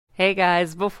Hey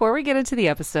guys, before we get into the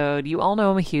episode, you all know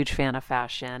I'm a huge fan of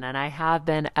fashion, and I have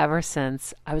been ever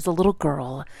since I was a little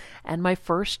girl. And my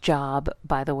first job,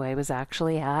 by the way, was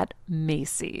actually at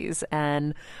Macy's.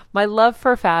 And my love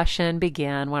for fashion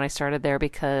began when I started there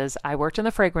because I worked in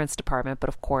the fragrance department, but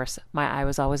of course, my eye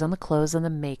was always on the clothes and the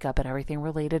makeup and everything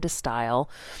related to style.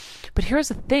 But here's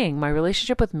the thing, my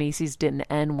relationship with Macy's didn't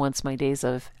end once my days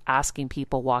of asking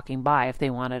people walking by if they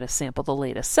wanted to sample the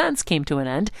latest scents came to an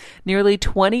end. Nearly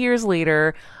 20 years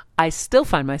later, I still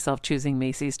find myself choosing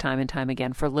Macy's time and time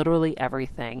again for literally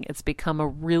everything. It's become a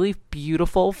really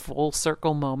beautiful full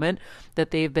circle moment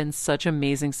that they've been such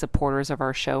amazing supporters of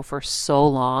our show for so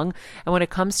long. And when it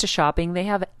comes to shopping, they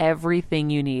have everything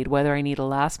you need, whether I need a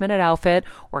last minute outfit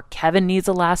or Kevin needs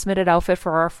a last minute outfit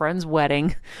for our friend's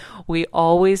wedding. We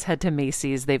always head to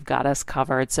Macy's. They've got us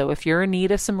covered. So if you're in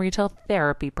need of some retail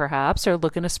therapy, perhaps, or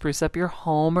looking to spruce up your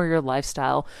home or your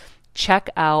lifestyle, check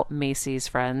out Macy's,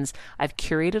 friends. I've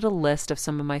curated a list of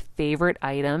some of my favorite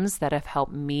items that have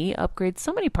helped me upgrade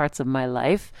so many parts of my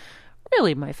life.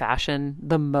 Really, my fashion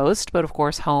the most, but of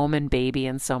course, home and baby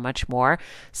and so much more.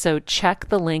 So check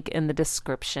the link in the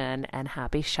description and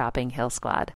happy shopping, Hill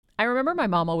Squad. I remember my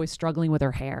mom always struggling with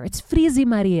her hair. It's Frizi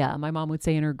Maria, my mom would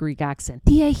say in her Greek accent.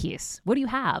 Diehis, what do you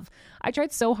have? I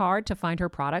tried so hard to find her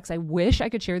products. I wish I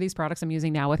could share these products I'm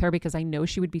using now with her because I know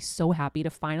she would be so happy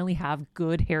to finally have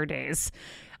good hair days.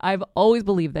 I've always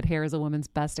believed that hair is a woman's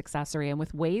best accessory, and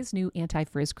with Ouai's new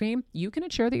anti-frizz cream, you can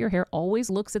ensure that your hair always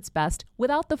looks its best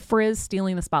without the frizz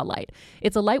stealing the spotlight.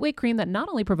 It's a lightweight cream that not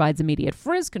only provides immediate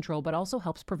frizz control, but also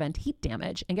helps prevent heat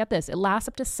damage. And get this, it lasts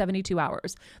up to 72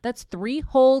 hours. That's 3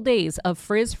 whole days of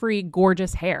frizz-free,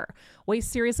 gorgeous hair. Ouai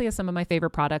seriously is some of my favorite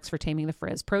products for taming the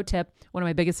frizz. Pro tip, one of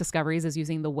my biggest discoveries is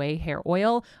using the Ouai hair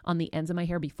oil on the ends of my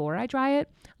hair before I dry it.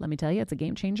 Let me tell you, it's a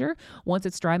game changer. Once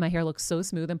it's dry, my hair looks so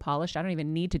smooth and polished, I don't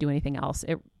even need to do anything else.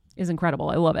 It is incredible.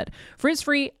 I love it.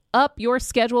 Frizz-free, up your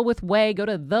schedule with Ouai. Go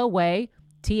to the Ouai,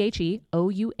 TheOuai.com,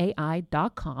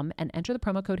 and enter the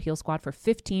promo code Heal Squad for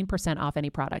 15% off any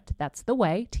product. That's the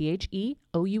Ouai,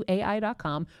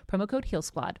 TheOuai.com, promo code Heal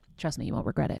Squad. Trust me, you won't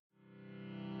regret it.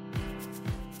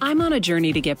 I'm on a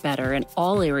journey to get better in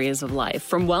all areas of life,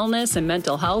 from wellness and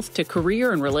mental health to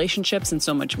career and relationships and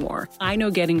so much more. I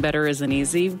know getting better isn't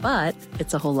easy, but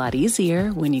it's a whole lot easier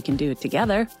when you can do it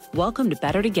together. Welcome to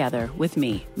Better Together with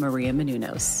me, Maria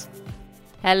Menounos.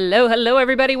 Hello,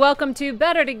 everybody. Welcome to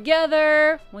Better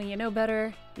Together. When you know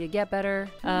better, you get better.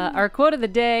 Our quote of the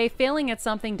day, failing at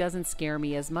something doesn't scare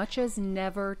me as much as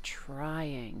never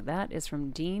trying. That is from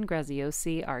Dean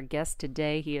Graziosi, our guest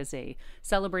today. He is a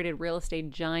celebrated real estate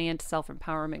giant,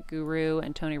 self-empowerment guru,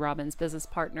 and Tony Robbins' business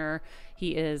partner.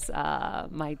 He is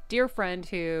my dear friend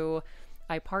who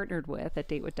I partnered with at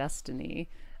Date with Destiny,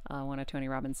 one of Tony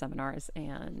Robbins' seminars,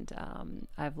 and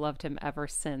I've loved him ever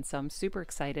since. So I'm super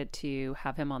excited to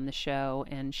have him on the show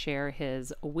and share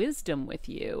his wisdom with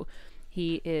you.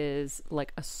 He is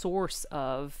like a source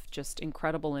of just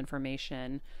incredible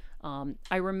information.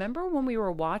 I remember when we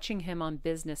were watching him on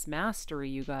Business Mastery,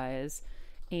 you guys,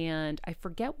 and I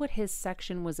forget what his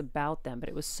section was about then, but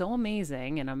it was so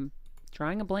amazing, and I'm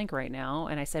drawing a blank right now,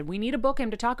 and I said, we need to book him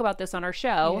to talk about this on our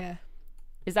show. Yeah.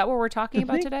 Is that what we're talking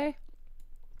about today?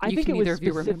 I think it was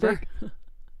specific.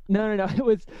 No. It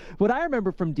was what I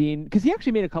remember from Dean, because he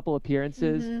actually made a couple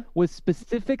appearances, was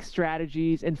specific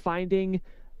strategies and finding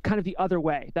kind of the other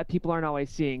way that people aren't always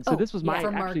seeing. So this was my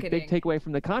actually big takeaway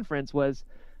from the conference was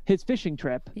his fishing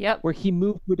trip, where he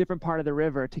moved to a different part of the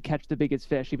river to catch the biggest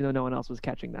fish, even though no one else was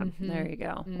catching them. There you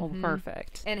go. Well,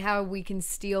 perfect. And how we can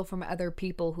steal from other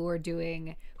people who are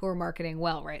marketing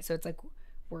well, right? So it's like,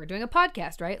 we're doing a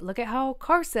podcast, right? Look at how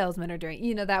car salesmen are doing.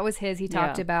 You know, that was his. He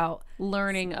talked about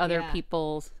learning other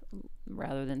people's,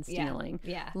 rather than stealing,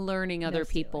 learning other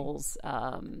people's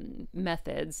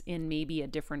methods in maybe a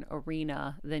different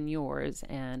arena than yours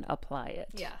and apply it.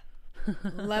 Yeah.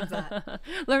 Love that.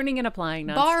 Learning and applying,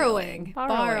 not borrowing.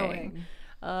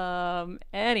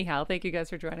 Anyhow, thank you guys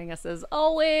for joining us as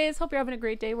always. Hope you're having a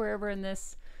great day wherever in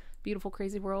this beautiful,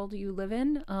 crazy world you live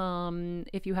in.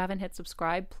 If you haven't hit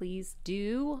subscribe, please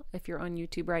do. If you're on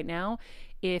YouTube right now,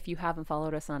 if you haven't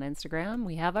followed us on Instagram,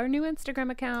 we have our new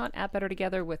Instagram account at Better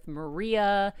Together with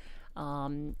Maria.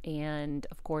 And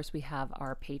of course, we have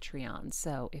our Patreon.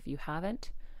 So if you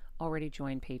haven't already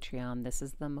joined Patreon, this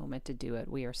is the moment to do it.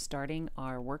 We are starting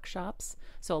our workshops.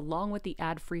 So along with the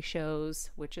ad-free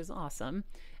shows, which is awesome,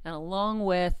 and along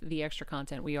with the extra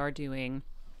content, we are doing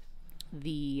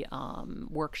the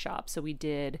workshop. So we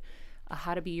did a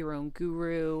How to Be Your Own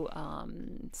Guru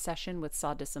session with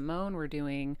Saad Simone. We're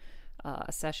doing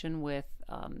a session with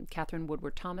Catherine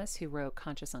Woodward Thomas, who wrote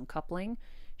Conscious Uncoupling.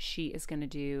 She is going to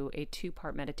do a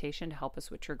 2-part meditation to help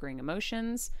us with triggering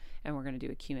emotions, and we're going to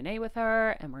do a Q&A with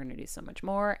her, and we're going to do so much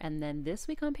more. And then this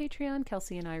week on Patreon,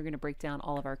 Kelsey and I are going to break down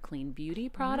all of our clean beauty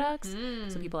products.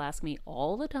 So people ask me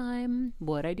all the time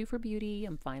what I do for beauty.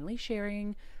 I'm finally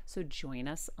sharing. So join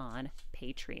us on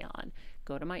Patreon.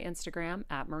 Go to my Instagram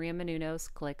at Maria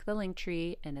Menounos, click the link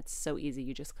tree, and it's so easy.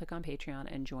 You just click on Patreon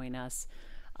and join us.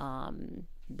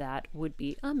 That would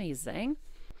be amazing.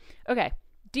 Okay.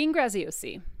 Dean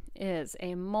Graziosi is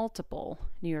a multiple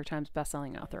New York Times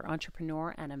bestselling author,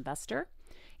 entrepreneur, and investor.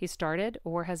 He started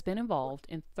or has been involved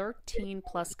in 13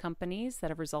 plus companies that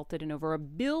have resulted in over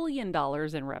 $1 billion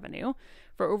in revenue.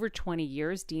 For over 20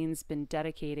 years, Dean's been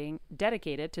dedicated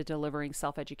to delivering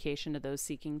self-education to those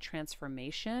seeking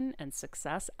transformation and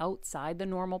success outside the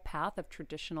normal path of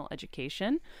traditional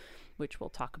education, which we'll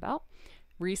talk about.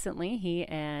 Recently, he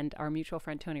and our mutual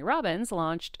friend Tony Robbins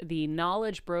launched the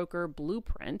Knowledge Broker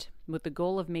Blueprint with the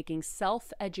goal of making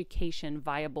self-education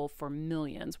viable for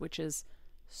millions, which is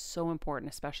so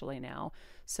important, especially now.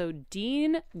 So,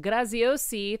 Dean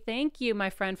Graziosi, thank you, my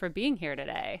friend, for being here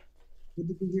today. Good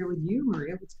to be here with you,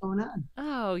 Maria. What's going on?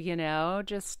 Oh,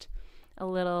 just a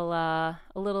little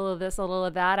of this, a little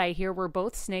of that. I hear we're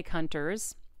both snake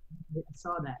hunters. I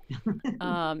saw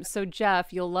that. So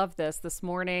Jeff, you'll love this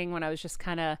morning when I was just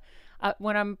kind of,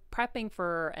 when I'm prepping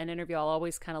for an interview, I'll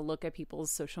always kind of look at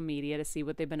people's social media to see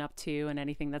what they've been up to and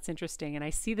anything that's interesting. And I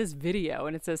see this video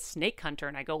and it says snake hunter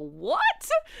and I go, what?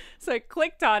 So I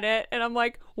clicked on it and I'm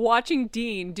like watching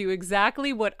Dean do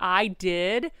exactly what I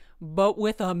did, but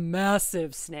with a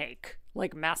massive snake,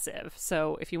 like massive.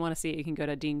 So if you want to see it, you can go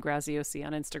to Dean Graziosi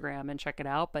on Instagram and check it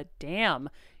out. But damn,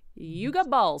 you got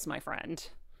balls, my friend.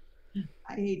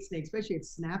 I hate snakes, especially it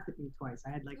snapped at me twice. I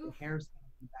had like the hair snap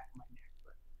in the back of my neck.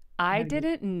 But I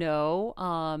didn't know.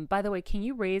 By the way, can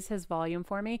you raise his volume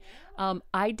for me?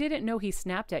 I didn't know he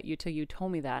snapped at you till you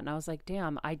told me that. And I was like,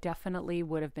 damn, I definitely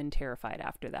would have been terrified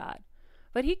after that.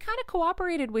 But he kind of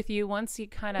cooperated with you once you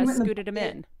kind of scooted him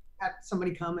in. Had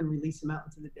somebody come and release him out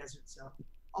into the desert. So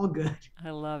all good. I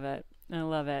love it. I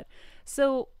love it.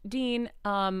 So, Dean,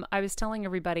 I was telling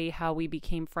everybody how we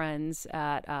became friends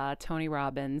at Tony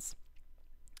Robbins.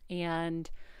 And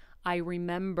I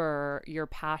remember your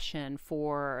passion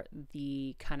for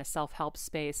the kind of self-help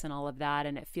space and all of that.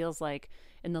 And it feels like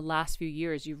in the last few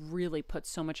years, you've really put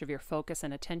so much of your focus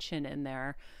and attention in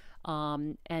there.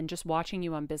 And just watching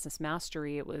you on Business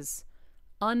Mastery, it was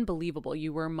unbelievable.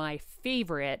 You were my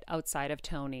favorite outside of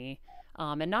Tony.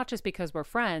 And not just because we're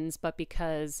friends, but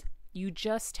because you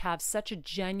just have such a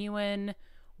genuine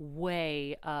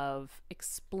way of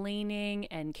explaining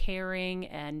and caring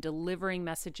and delivering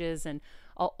messages. And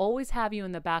I'll always have you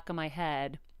in the back of my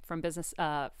head from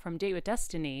Date with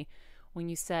Destiny when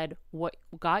you said, what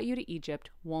got you to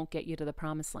Egypt won't get you to the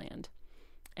promised land.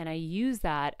 And I use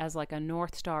that as like a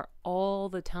North Star all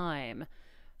the time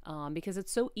because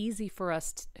it's so easy for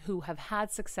us who have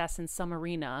had success in some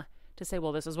arena to say,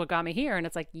 well, this is what got me here. And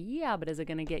it's like, yeah, but is it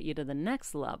going to get you to the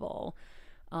next level?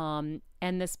 And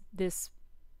this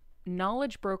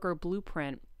Knowledge Broker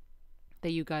Blueprint that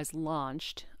you guys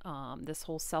launched, this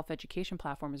whole self-education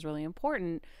platform is really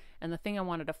important. And the thing I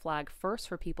wanted to flag first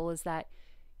for people is that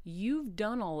you've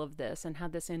done all of this and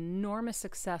had this enormous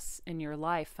success in your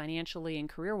life, financially and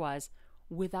career-wise,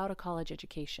 without a college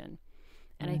education.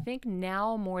 And I think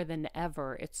now more than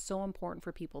ever, it's so important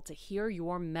for people to hear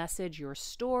your message, your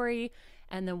story,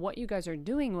 and then what you guys are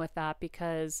doing with that,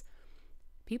 because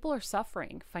people are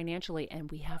suffering financially and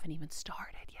we haven't even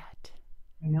started yet.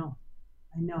 I know.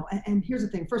 And here's the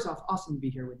thing. First off, awesome to be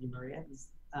here with you, Maria.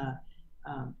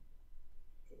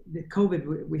 The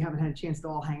COVID, we haven't had a chance to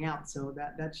all hang out, so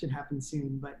that should happen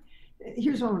soon. But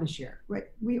here's what I want to share, right?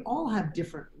 We all have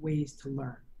different ways to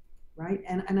learn, right?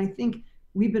 And I think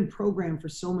we've been programmed for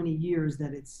so many years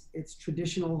that it's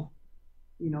traditional,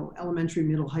 elementary,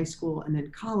 middle, high school, and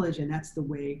then college, and that's the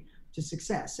way to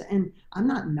success. And I'm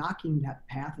not knocking that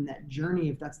path and that journey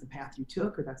if that's the path you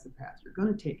took or that's the path you're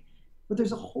going to take. But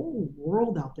there's a whole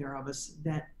world out there of us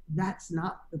that's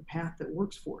not the path that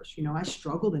works for us. I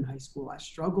struggled in high school. I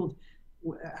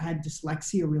had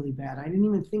dyslexia really bad. I didn't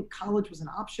even think college was an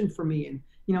option for me. And,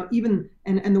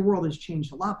 and the world has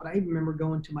changed a lot, but I remember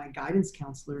going to my guidance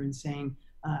counselor and saying,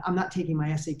 I'm not taking my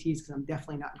SATs because I'm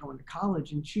definitely not going to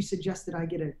college. And she suggested I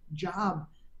get a job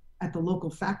at the local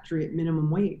factory at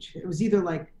minimum wage. It was either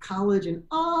like college and,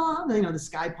 the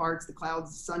sky parts, the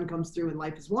clouds, the sun comes through and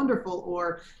life is wonderful,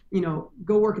 or,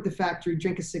 go work at the factory,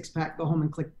 drink a 6-pack, go home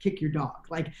and kick your dog.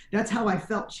 Like, that's how I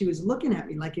felt she was looking at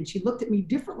me. And she looked at me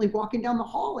differently walking down the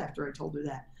hall after I told her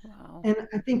that. Wow. And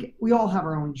I think we all have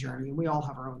our own journey and we all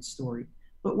have our own story.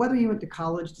 But whether you went to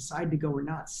college, decided to go or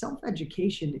not,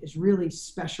 self-education is really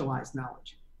specialized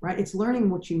knowledge, right? It's learning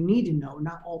what you need to know,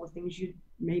 not all the things you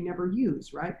may never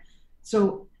use, right?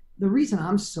 So the reason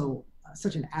I'm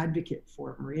such an advocate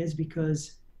for it, Maria, is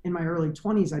because in my early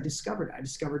 20s, I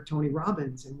discovered Tony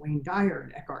Robbins and Wayne Dyer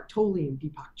and Eckhart Tolle and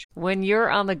Deepak Chopra. When you're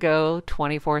on the go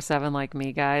 24/7 like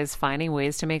me, guys, finding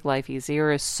ways to make life easier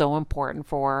is so important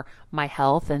for my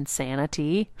health and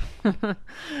sanity.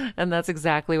 And that's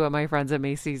exactly what my friends at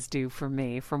Macy's do for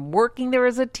me. From working there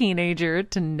as a teenager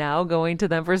to now going to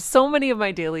them for so many of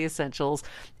my daily essentials,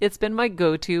 it's been my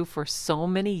go-to for so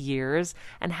many years.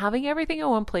 And having everything in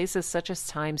one place is such a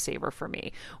time saver for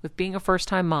me. With being a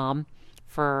first-time mom,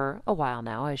 for a while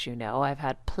now, as you know, I've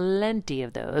had plenty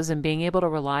of those, and being able to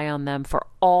rely on them for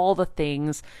all the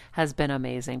things has been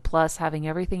amazing. Plus, having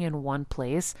everything in one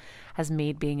place has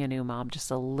made being a new mom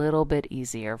just a little bit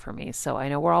easier for me. So I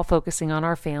know we're all focusing on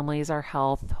our families, our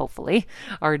health, hopefully,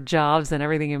 our jobs and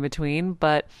everything in between,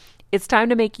 but it's time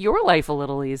to make your life a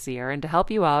little easier. And to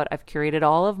help you out, I've curated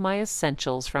all of my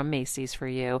essentials from Macy's for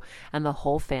you and the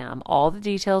whole fam. All the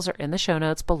details are in the show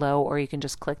notes below, or you can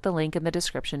just click the link in the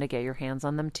description to get your hands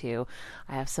on them too.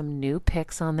 I have some new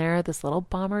picks on there. This little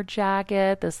bomber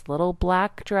jacket, this little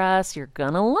black dress. You're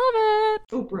gonna love it.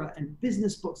 Oprah and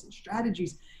business books and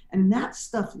strategies. And that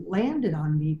stuff landed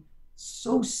on me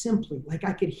so simply. Like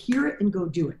I could hear it and go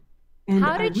do it. And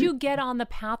how did you get on the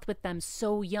path with them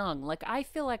so young? Like, I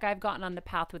feel like I've gotten on the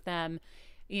path with them,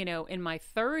 you know, in my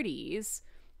 30s,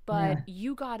 but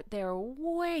you got there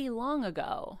way long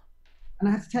ago. And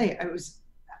I have to tell you,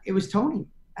 it was Tony.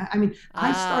 I mean,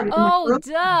 I started.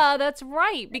 That's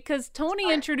right. Because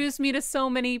Tony introduced me to so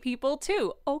many people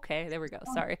too. Okay, there we go.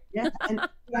 Sorry. Yeah, and I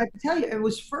have to tell you, it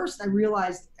was first I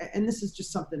realized, and this is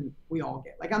just something we all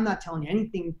get. Like, I'm not telling you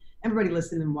anything. Everybody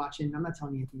listening and watching, I'm not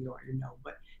telling you anything you don't already know.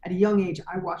 But at a young age,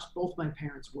 I watched both my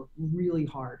parents work really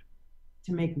hard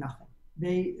to make nothing.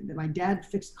 My dad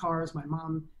fixed cars. My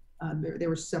mom, they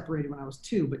were separated when I was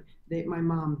 2, but my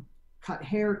mom cut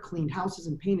hair, cleaned houses,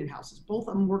 and painted houses. Both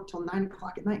of them worked till 9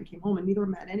 o'clock at night and came home, and neither of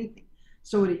them had anything.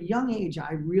 So at a young age,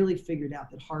 I really figured out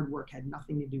that hard work had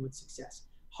nothing to do with success.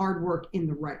 Hard work in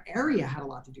the right area had a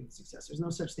lot to do with success. There's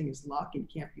no such thing as luck, and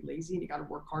you can't be lazy, and you got to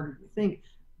work harder than you think.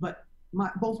 But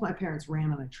both my parents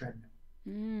ran on a treadmill.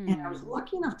 And I was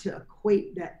lucky enough to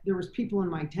equate that there was people in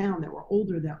my town that were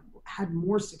older that had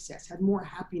more success, had more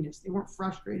happiness. They weren't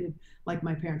frustrated like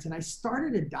my parents. And I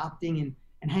started adopting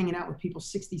and hanging out with people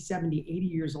 60, 70, 80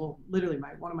 years old. Literally,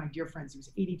 one of my dear friends, he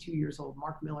was 82 years old,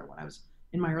 Mark Miller, when I was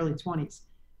in my early 20s.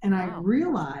 And I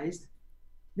realized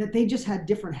that they just had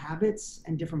different habits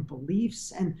and different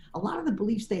beliefs. And a lot of the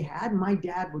beliefs they had, my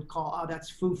dad would call, oh, that's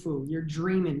foo-foo, you're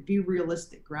dreaming, be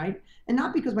realistic, right? And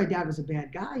not because my dad was a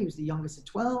bad guy. He was the youngest of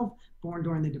 12, born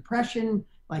during the Depression,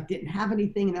 like didn't have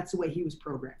anything, and that's the way he was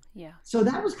programmed. Yeah. So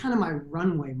that was kind of my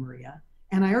runway, Maria.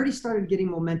 And I already started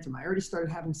getting momentum. I already started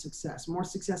having success, more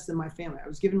success than my family. I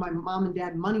was giving my mom and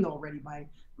dad money already by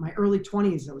my early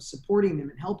 20s. I was supporting them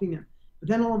and helping them. But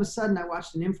then all of a sudden I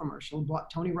watched an infomercial, bought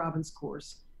Tony Robbins'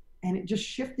 course, and it just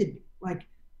shifted me. Like,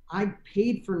 I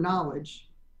paid for knowledge,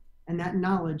 and that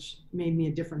knowledge made me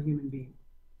a different human being.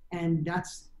 And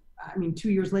 2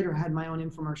 years later, I had my own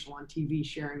infomercial on TV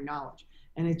sharing knowledge.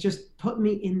 And it just put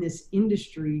me in this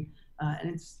industry. And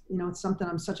it's something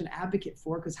I'm such an advocate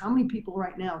for, because how many people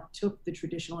right now took the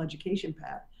traditional education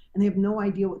path and they have no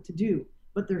idea what to do,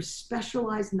 but there's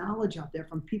specialized knowledge out there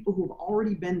from people who have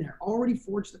already been there, already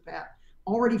forged the path,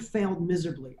 already failed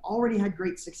miserably, already had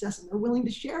great success, and they're willing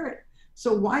to share it.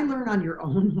 So why learn on your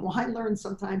own? Why learn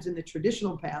sometimes in the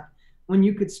traditional path when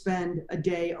you could spend a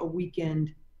day, a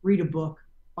weekend, read a book,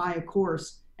 buy a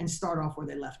course, and start off where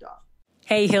they left off?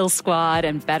 Hey, Heal Squad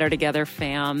and Better Together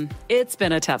fam. It's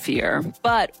been a tough year,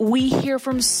 but we hear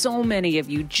from so many of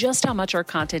you just how much our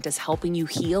content is helping you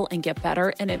heal and get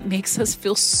better, and it makes us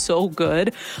feel so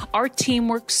good. Our team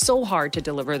works so hard to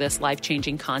deliver this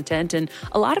life-changing content, and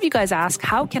a lot of you guys ask,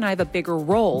 how can I have a bigger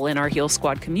role in our Heal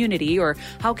Squad community, or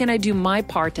how can I do my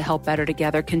part to help Better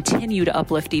Together continue to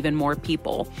uplift even more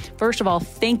people? First of all,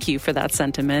 thank you for that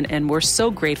sentiment, and we're so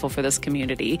grateful for this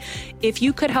community. If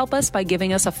you could help us by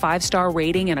giving us a 5-star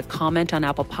rating and a comment on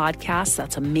Apple Podcasts,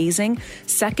 that's amazing.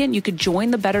 Second, you could join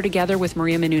the Better Together with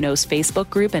Maria Menounos Facebook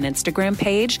group and Instagram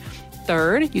page.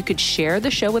 Third, you could share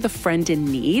the show with a friend in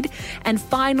need. And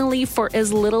finally, for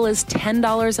as little as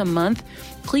 $10 a month,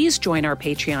 please join our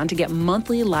Patreon to get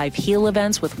monthly live heal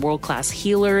events with world-class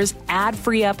healers,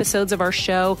 ad-free episodes of our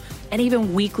show, and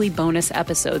even weekly bonus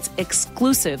episodes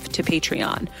exclusive to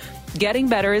Patreon. Getting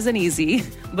better isn't easy,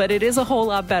 but it is a whole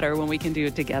lot better when we can do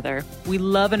it together. We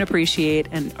love and appreciate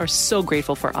and are so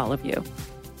grateful for all of you.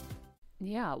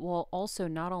 Yeah. Well, also,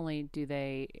 not only do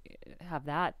they have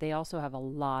that, they also have a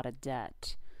lot of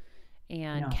debt.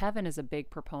 And Yeah. Kevin is a big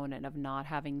proponent of not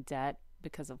having debt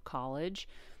because of college.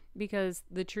 Because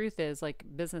the truth is, like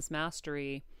business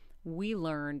mastery, we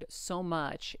learned so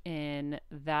much in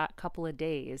that couple of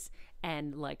days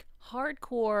and like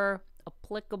hardcore,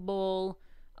 applicable,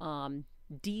 um,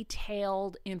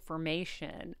 detailed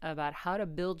information about how to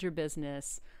build your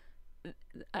business.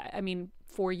 I mean,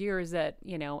 4 years at,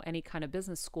 any kind of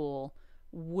business school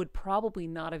would probably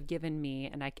not have given me,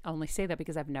 and I only say that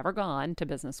because I've never gone to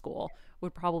business school,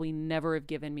 would probably never have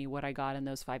given me what I got in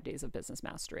those 5 days of business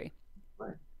mastery.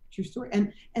 Right. True story.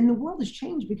 And the world has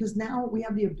changed because now we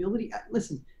have the ability.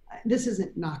 Listen, this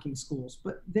isn't knocking schools,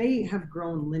 but they have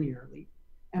grown linearly,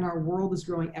 and our world is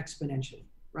growing exponentially.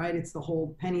 Right? It's the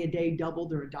whole penny a day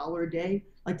doubled or $1 a day.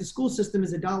 Like the school system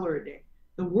is $1 a day.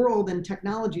 The world and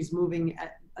technology is moving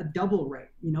at a double rate.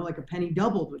 Like a penny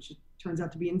doubled, which turns out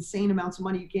to be insane amounts of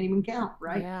money you can't even count.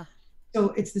 Right? Yeah. So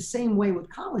it's the same way with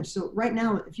college. So right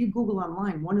now, if you Google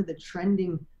online, one of the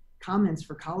trending comments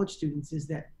for college students is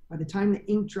that by the time the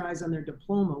ink dries on their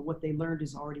diploma, what they learned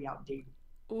is already outdated.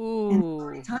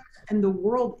 Ooh. And the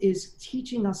world is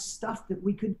teaching us stuff that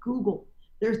we could Google.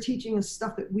 They're teaching us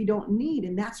stuff that we don't need.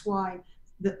 And that's why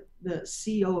the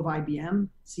CEO of IBM,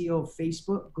 CEO of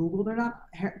Facebook, Google, they're not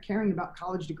caring about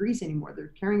college degrees anymore.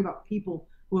 They're caring about people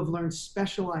who have learned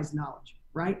specialized knowledge,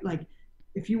 right? Like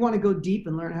if you want to go deep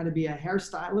and learn how to be a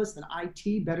hairstylist, an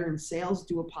IT, better in sales,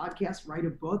 do a podcast, write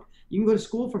a book, you can go to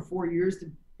school for 4 years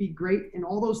to be great in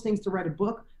all those things to write a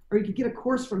book, or you could get a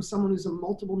course from someone who's a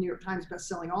multiple New York Times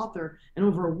bestselling author and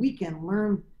over a weekend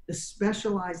learn the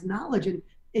specialized knowledge. And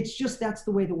it's just, that's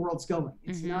the way the world's going.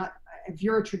 It's not, if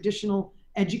you're a traditional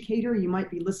educator, you might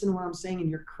be listening to what I'm saying and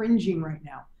you're cringing right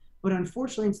now. But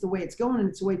unfortunately, it's the way it's going, and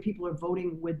it's the way people are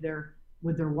voting with their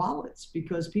wallets,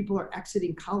 because people are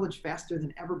exiting college faster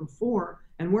than ever before.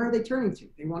 And where are they turning to?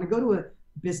 They want to go to a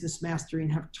business mastery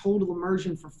and have total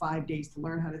immersion for 5 days to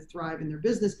learn how to thrive in their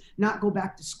business, not go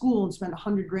back to school and spend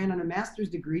 $100,000 on a master's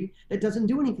degree that doesn't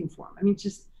do anything for them. I mean,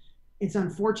 it's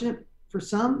unfortunate for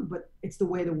some, but it's the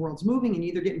way the world's moving, and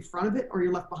you either get in front of it or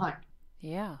you're left behind.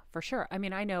 Yeah, for sure. I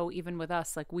mean, I know even with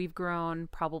us, like we've grown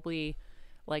probably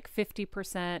like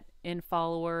 50% in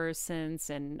followers since,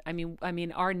 and I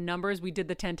mean our numbers, we did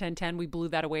the 10-10-10, we blew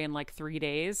that away in like 3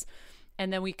 days.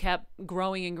 And then we kept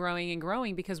growing and growing and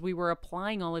growing because we were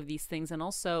applying all of these things, and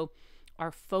also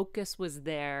our focus was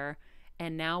there.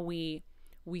 And now we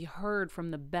heard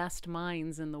from the best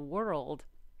minds in the world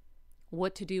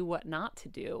what to do, what not to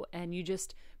do. And you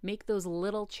just make those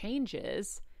little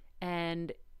changes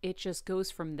and it just goes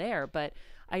from there. But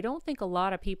I don't think a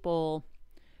lot of people,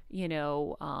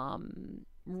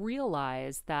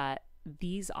 realize that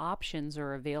these options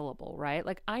are available, right?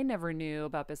 Like I never knew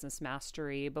about business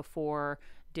mastery before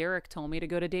Derek told me to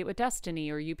go to Date with Destiny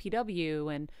or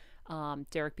UPW, and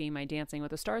Derek being my Dancing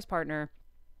with the Stars partner.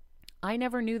 I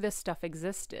never knew this stuff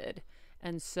existed.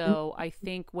 And so I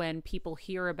think when people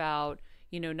hear about,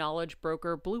 Knowledge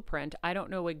Broker Blueprint, I don't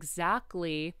know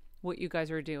exactly what you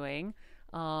guys are doing,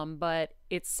 but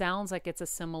it sounds like it's a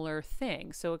similar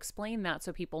thing. So explain that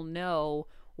so people know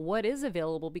what is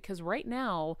available, because right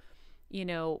now,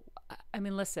 I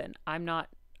mean, listen, I'm not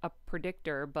a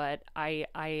predictor, but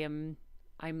I'm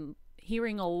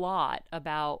hearing a lot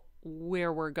about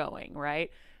where we're going, right?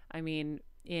 I mean,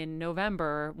 in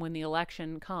November, when the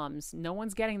election comes, no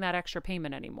one's getting that extra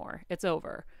payment anymore. It's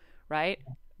over, right?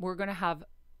 We're going to have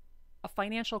a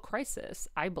financial crisis,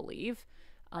 I believe.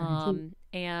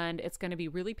 And it's going to be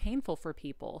really painful for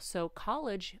people. So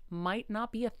college might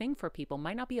not be a thing for people,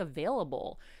 might not be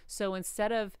available. So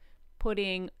instead of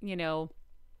putting,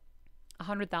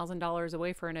 $100,000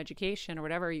 away for an education or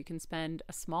whatever, you can spend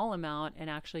a small amount and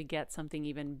actually get something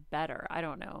even better. I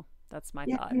don't know. That's my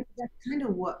thought. That's kind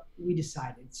of what we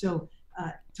decided. So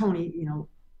Tony,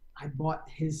 I bought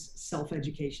his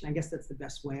self-education. I guess that's the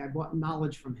best way. I bought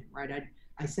knowledge from him, right?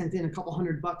 I sent in a couple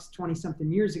 $100 20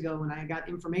 something years ago and I got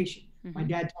information. My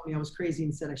dad told me I was crazy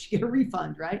and said I should get a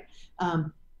refund, right?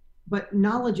 But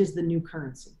knowledge is the new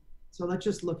currency. So let's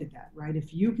just look at that, right?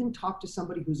 If you can talk to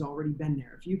somebody who's already been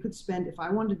there, if I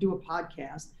wanted to do a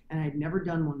podcast and I'd never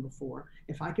done one before,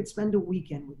 if I could spend a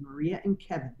weekend with Maria and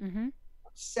Kevin,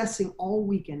 obsessing all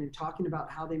weekend and talking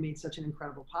about how they made such an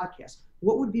incredible podcast,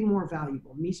 what would be more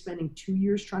valuable? Me spending 2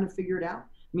 years trying to figure it out,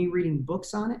 me reading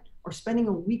books on it, or spending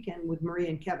a weekend with Maria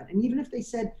and Kevin? And even if they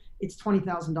said it's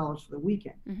 $20,000 for the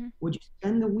weekend, would you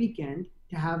spend the weekend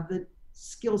to have the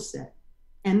skill set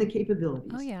and the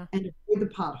capabilities and avoid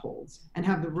the potholes and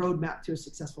have the roadmap to a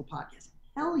successful podcast?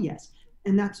 Hell yes.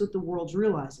 And that's what the world's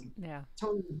realizing. Yeah.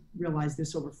 Tony realized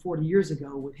this over 40 years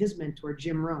ago with his mentor,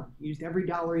 Jim Rohn. He used every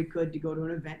dollar he could to go to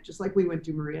an event, just like we went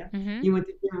to, Maria. Mm-hmm. He went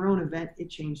to Jim Rohn event. It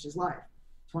changed his life.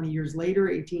 20 years later,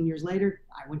 18 years later,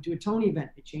 I went to a Tony event.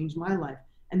 It changed my life.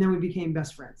 And then we became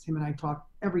best friends. Him and I talk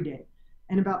every day.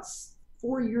 And about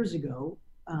 4 years ago,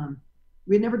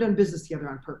 we had never done business together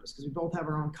on purpose because we both have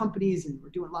our own companies and we're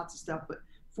doing lots of stuff. But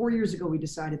 4 years ago, we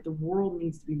decided the world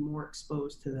needs to be more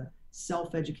exposed to the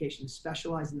self-education,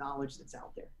 specialized knowledge that's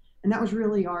out there. And that was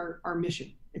really our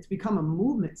mission. It's become a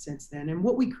movement since then. And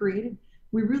what we created,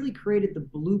 we really created the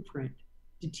blueprint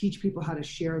to teach people how to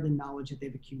share the knowledge that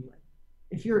they've accumulated.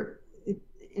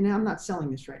 And I'm not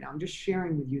selling this right now, I'm just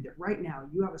sharing with you that right now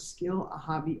you have a skill, a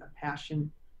hobby, a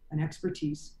passion, an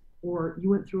expertise, or you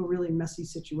went through a really messy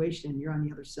situation and you're on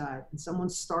the other side and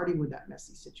someone's starting with that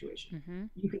messy situation. Mm-hmm.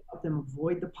 You can help them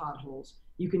avoid the potholes.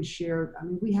 You can share, I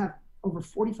mean, we have over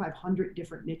 4,500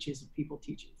 different niches of people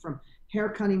teaching, from hair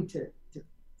cutting to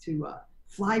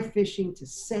fly fishing, to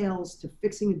sales, to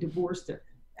fixing a divorce, to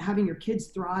having your kids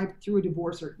thrive through a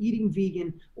divorce, or eating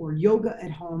vegan, or yoga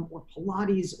at home, or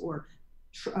Pilates, or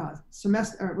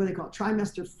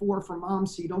trimester 4 for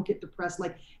moms so you don't get depressed.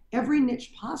 Like every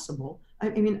niche possible. I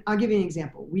mean, I'll give you an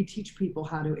example. We teach people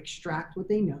how to extract what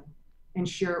they know and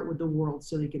share it with the world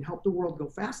so they can help the world go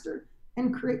faster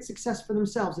and create success for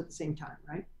themselves at the same time,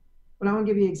 right? But I want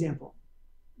to give you an example.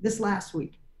 This last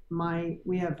week, my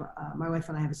wife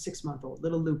and I have a 6-month-old,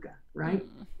 little Luca, right?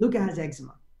 Luca has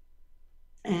eczema,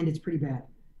 and it's pretty bad.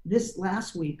 This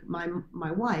last week, my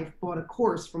wife bought a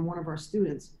course from one of our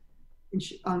students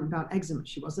about eczema.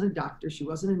 She wasn't a doctor. She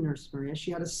wasn't a nurse, Maria.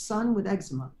 She had a son with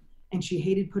eczema, and she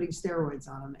hated putting steroids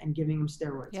on him and giving him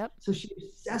steroids. Yep. So she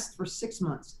obsessed for 6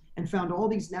 months and found all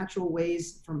these natural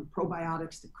ways, from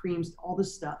probiotics to creams, all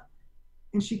this stuff.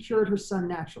 And she cured her son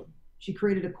naturally. She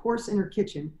created a course in her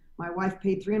kitchen. My wife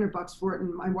paid $300 for it,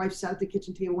 and my wife sat at the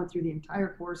kitchen table, went through the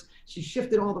entire course. She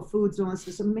shifted all the foods on us.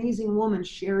 This amazing woman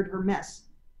shared her mess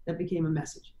that became a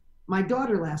message. My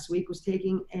daughter last week was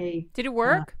taking a... Did it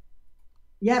work?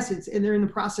 Yes, and they're in the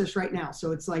process right now.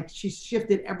 So it's like she's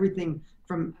shifted everything,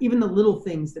 from even the little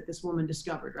things that this woman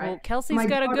discovered, right? Well, Kelsey's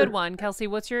got a good one. Kelsey,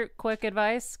 what's your quick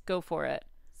advice? Go for it.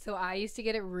 So I used to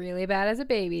get it really bad as a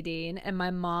baby, Dean, and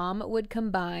my mom would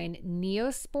combine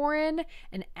Neosporin,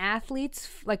 an athlete's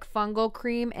like fungal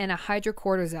cream, and a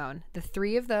hydrocortisone. The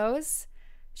 3 of those,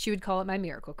 she would call it my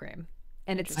miracle cream,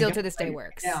 and it still to this day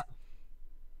works. Yeah.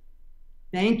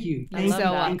 Thank you. You're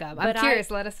so welcome. I'm curious.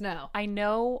 Let us know. I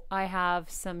know I have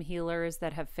some healers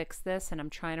that have fixed this, and I'm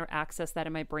trying to access that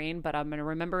in my brain, but I'm going to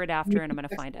remember it after, and I'm going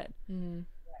to find it. Mm.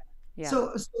 Yeah.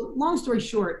 So long story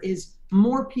short is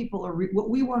more people are what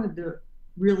we wanted to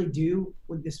really do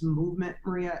with this movement,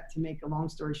 Maria, to make a long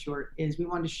story short, is we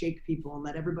wanted to shake people and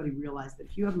let everybody realize that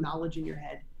if you have knowledge in your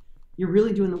head, you're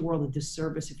really doing the world a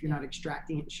disservice if you're not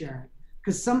extracting it and sharing it.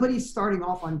 Because somebody's starting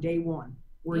off on day one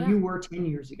where you were 10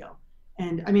 years ago.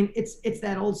 And I mean, it's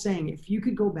that old saying, if you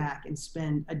could go back and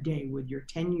spend a day with your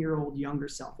 10-year-old younger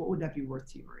self, what would that be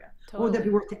worth to you, Maria? Totally. What would that be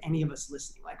worth to any of us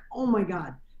listening? Like, oh my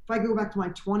God, if I go back to my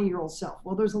 20-year-old self,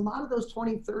 well, there's a lot of those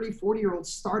 20, 30,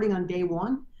 40-year-olds starting on day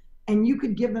one, and you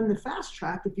could give them the fast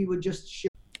track if you would just share.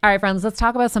 All right, friends, let's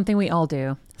talk about something we all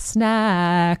do.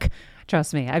 Snack.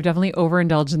 Trust me, I've definitely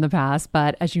overindulged in the past,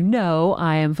 but as you know,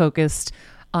 I am focused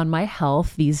on my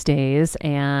health these days,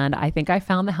 and I think I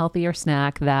found the healthier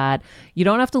snack that you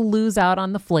don't have to lose out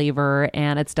on the flavor,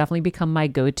 and it's definitely become my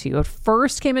go-to. It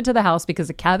first came into the house because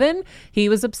of Kevin. He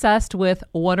was obsessed with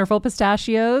Wonderful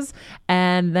Pistachios,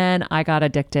 and then I got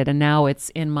addicted, and now it's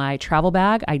in my travel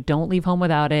bag. I don't leave home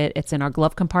without it. It's in our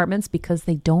glove compartments because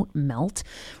they don't melt.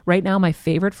 Right now, my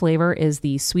favorite flavor is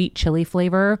the sweet chili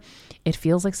flavor. It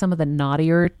feels like some of the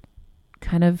naughtier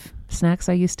kind of snacks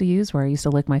I used to use, where I used to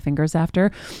lick my fingers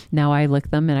after. Now I lick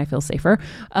them and I feel safer.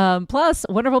 Plus,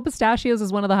 Wonderful Pistachios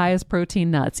is one of the highest protein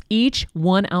nuts. Each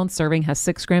 1 ounce serving has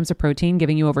 6 grams of protein,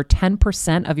 giving you over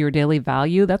 10% of your daily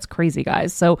value. That's crazy,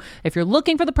 guys. So if you're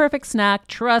looking for the perfect snack,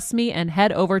 trust me and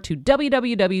head over to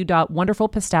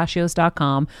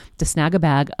www.wonderfulpistachios.com to snag a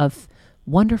bag of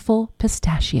Wonderful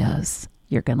Pistachios.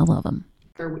 You're going to love them.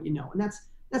 What you know, and that's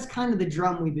kind of the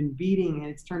drum we've been beating, and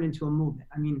it's turned into a movement.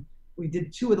 I mean, we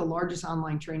did 2 of the largest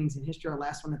online trainings in history. Our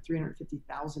last one had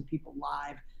 350,000 people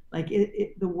live. Like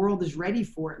the world is ready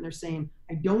for it. And they're saying,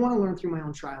 I don't want to learn through my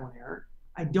own trial and error.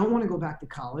 I don't want to go back to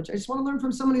college. I just want to learn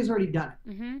from somebody who's already done it.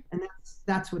 Mm-hmm. And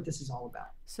that's what this is all about.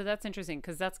 So that's interesting,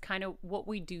 because that's kind of what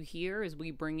we do here, is we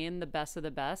bring in the best of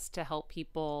the best to help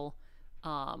people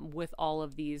with all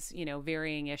of these,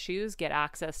 varying issues, get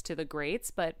access to the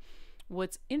greats. But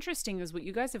what's interesting is what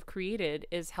you guys have created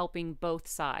is helping both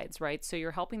sides, right? So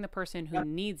you're helping the person who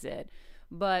needs it.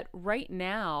 But right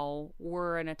now,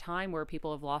 we're in a time where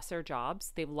people have lost their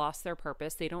jobs, they've lost their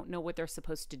purpose, they don't know what they're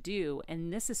supposed to do.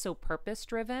 And this is so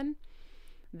purpose-driven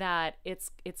that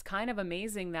it's kind of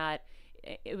amazing that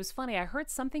it was funny. I heard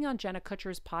something on Jenna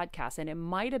Kutcher's podcast, and it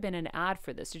might have been an ad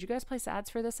for this. Did you guys place ads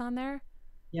for this on there?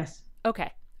 Yes.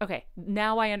 Okay.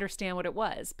 Now I understand what it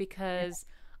was, because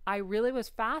I really was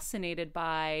fascinated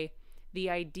by the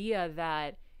idea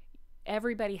that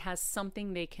everybody has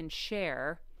something they can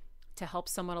share to help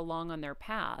someone along on their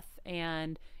path.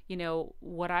 And, you know,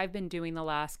 what I've been doing the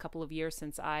last couple of years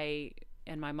since I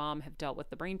and my mom have dealt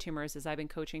with the brain tumors is I've been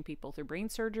coaching people through brain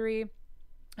surgery,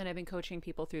 and I've been coaching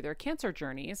people through their cancer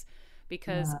journeys,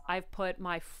 because I've put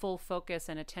my full focus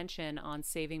and attention on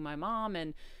saving my mom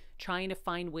and trying to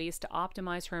find ways to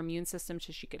optimize her immune system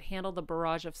so she could handle the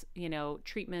barrage of, you know,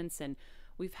 treatments. And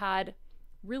we've had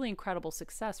really incredible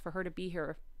success. For her to be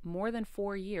here more than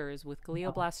 4 years with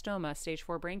glioblastoma, stage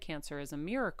 4 brain cancer, is a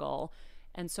miracle.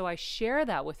 And so I share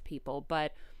that with people,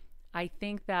 but I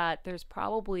think that there's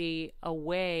probably a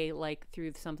way, like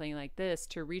through something like this,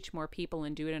 to reach more people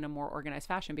and do it in a more organized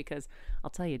fashion, because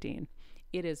I'll tell you, Dean,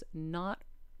 it is not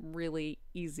really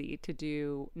easy to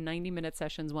do 90-minute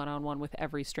sessions one-on-one with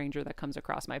every stranger that comes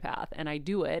across my path. And I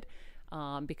do it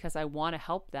because I want to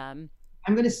help them.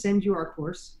 I'm going to send you our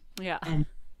course. Yeah. And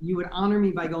you would honor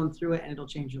me by going through it, and it'll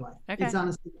change your life. Okay. It's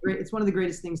honestly great. It's one of the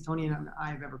greatest things Tony and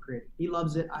I have ever created. He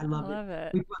loves it. I love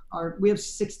it. it. We have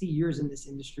 60 years in this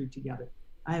industry together.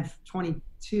 I have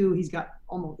 22. He's got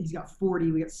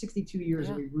 40. We got 62 years.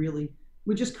 Yeah.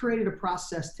 We just created a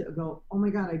process to go, oh my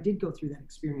God, I did go through that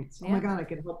experience. Oh my God, I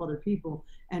could help other people,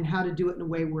 and how to do it in a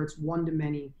way where it's one to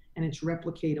many and it's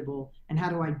replicatable, and how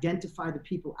to identify the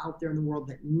people out there in the world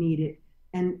that need it.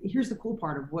 And here's the cool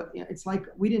part of what it's like.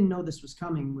 We didn't know this was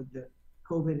coming with the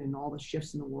COVID and all the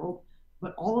shifts in the world,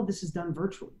 but all of this is done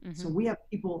virtually. Mm-hmm. So we have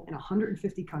people in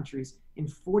 150 countries in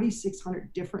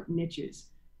 4,600 different niches,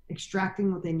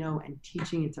 extracting what they know and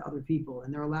teaching it to other people.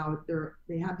 And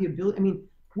they have the ability. I mean,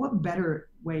 what better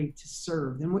way to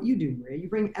serve than what you do, Maria? You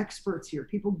bring experts here.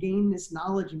 People gain this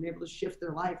knowledge and be able to shift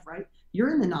their life, right? You're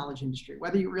in the knowledge industry,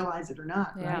 whether you realize it or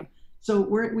not, right? So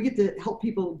we get to help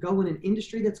people go in an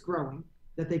industry that's growing,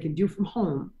 that they can do from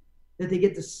home, that they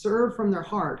get to serve from their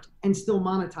heart and still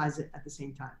monetize it at the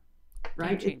same time,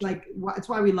 right? It's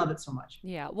why we love it so much.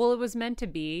 Yeah. Well, it was meant to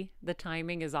be. The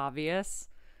timing is obvious.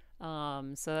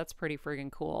 So that's pretty friggin'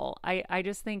 cool. I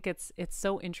just think it's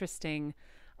so interesting.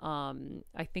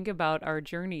 I think about our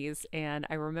journeys, and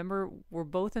I remember we're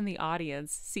both in the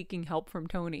audience seeking help from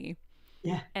Tony.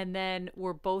 Yeah. And then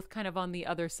we're both kind of on the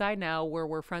other side now, where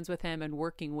we're friends with him and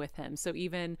working with him. So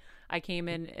even I came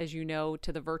in, as you know,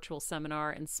 to the virtual seminar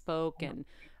and spoke, and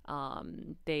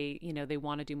they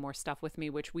want to do more stuff with me,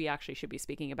 which we actually should be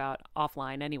speaking about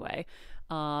offline anyway.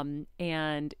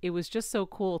 And it was just so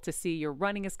cool to see you're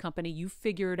running his company. You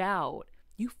figured out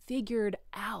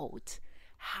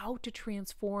how to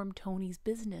transform Tony's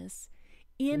business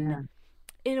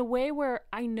in a way where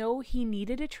I know he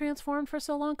needed it transformed for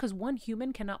so long, because one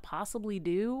human cannot possibly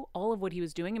do all of what he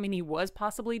was doing. I mean, he was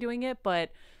possibly doing it,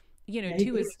 but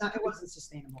it wasn't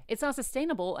sustainable. It's not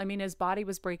sustainable. I mean, his body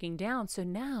was breaking down. So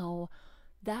now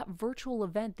that virtual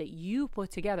event that you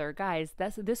put together, guys,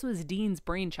 this was Dean's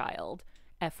brainchild,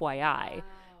 FYI.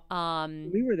 Wow.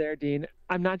 We were there, Dean.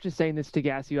 I'm not just saying this to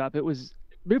gas you up. It was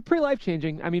pretty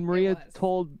life-changing. I mean, Maria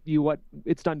told you what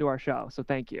it's done to our show, so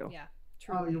thank you. Yeah.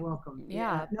 Oh, you're welcome.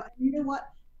 Yeah. No, you know what?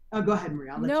 Oh, go ahead,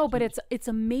 Maria. No, but it's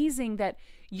amazing that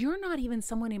you're not even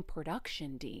someone in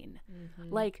production, Dean.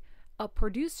 Mm-hmm. Like a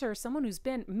producer, someone who's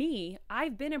been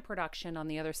I've been in production on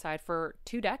the other side for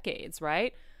 2 decades,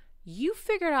 right? You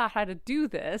figured out how to do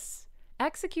this,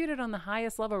 executed on the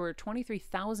highest level where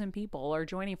 23,000 people are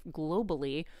joining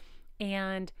globally,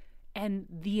 and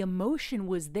the emotion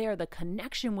was there, the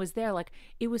connection was there. Like,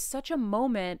 it was such a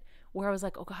moment where I was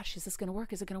like, oh gosh, is this going to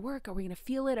work? Is it going to work? Are we going to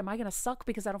feel it? Am I going to suck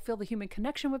because I don't feel the human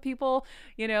connection with people?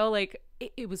 Like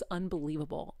it was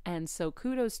unbelievable. And so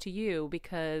kudos to you,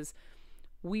 because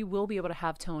we will be able to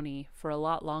have Tony for a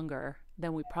lot longer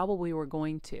than we probably were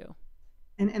going to.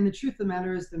 And the truth of the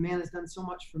matter is, the man has done so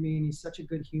much for me, and he's such a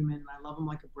good human. I love him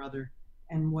like a brother.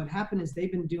 And what happened is,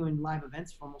 they've been doing live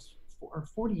events for almost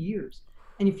 40 years.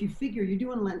 And if you figure you're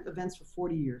doing events for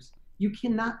 40 years, you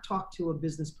cannot talk to a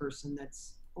business person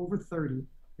that's over 30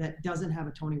 that doesn't have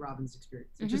a Tony Robbins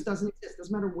experience. It just doesn't exist.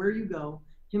 Doesn't matter where you go.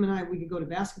 him and I, we could go to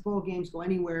basketball games, go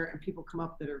anywhere, and people come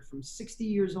up that are from 60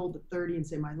 years old to 30 and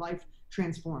say, my life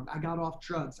transformed. I got off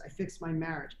drugs. I fixed my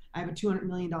marriage. I have a $200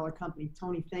 million company.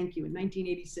 Tony, thank you. In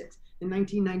 1986, in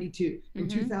 1992, in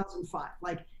 2005.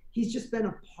 Like, he's just been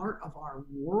a part of our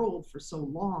world for so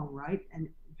long, right? And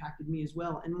impacted me as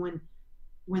well. And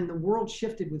when the world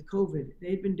shifted with COVID,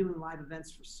 they'd been doing live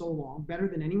events for so long, better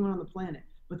than anyone on the planet,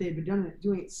 but they had been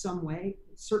doing it some way,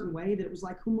 a certain way, that it was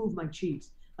like, who moved my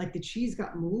cheese? Like, the cheese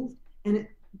got moved. And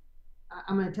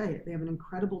I'm going to tell you, they have an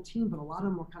incredible team, but a lot of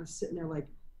them were kind of sitting there like,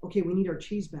 okay, we need our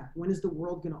cheese back. When is the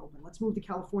world going to open? Let's move to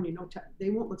California. No, they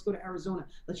won't. Let's go to Arizona.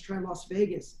 Let's try Las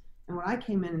Vegas. And when I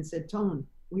came in and said, Tone,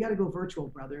 we got to go virtual,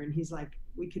 brother. And he's like,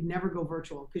 we could never go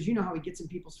virtual, because you know how he gets in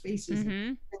people's faces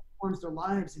and transforms their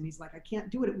lives. And he's like, I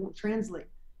can't do it. It won't translate.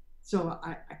 So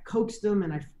I coaxed him,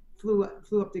 and I flew up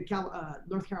to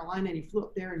North Carolina, and he flew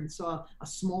up there and saw a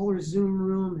smaller Zoom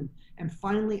room. And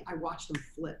finally I watched him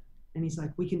flip. And he's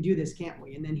like, we can do this, can't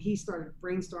we? And then he started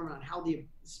brainstorming on how the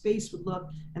space would look.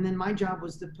 And then my job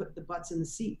was to put the butts in the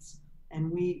seats. And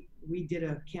we did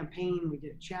a campaign, we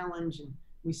did a challenge, and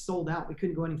we sold out. We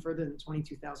couldn't go any further than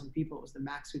 22,000 people. It was the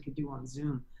max we could do on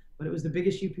Zoom. But it was the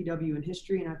biggest UPW in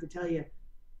history. And I have to tell you,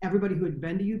 everybody who had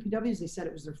been to UPWs, they said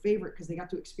it was their favorite because they got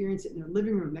to experience it in their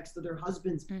living room next to their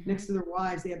husbands, next to their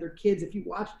wives. They had their kids. If you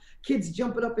watch kids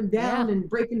jumping up and down and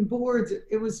breaking boards,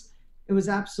 it was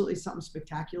absolutely something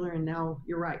spectacular. And now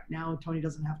you're right. Now Tony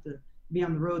doesn't have to be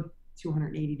on the road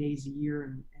 280 days a year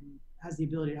and has the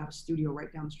ability to have a studio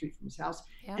right down the street from his house.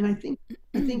 Yeah. And I think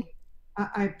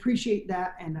I appreciate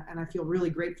that. And I feel really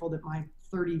grateful that my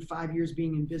 35 years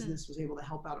being in business was able to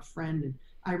help out a friend. And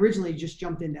I originally just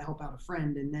jumped in to help out a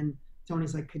friend. And then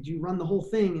Tony's like, could you run the whole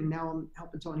thing? And now I'm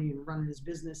helping Tony and running his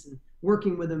business and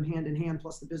working with him hand in hand,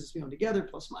 plus the business we own together,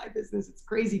 plus my business. It's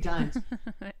crazy times.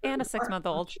 And a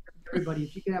 6-month-old. Everybody,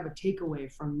 if you could have a takeaway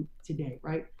from today,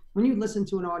 right? When you listen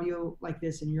to an audio like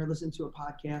this and you're listening to a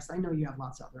podcast, I know you have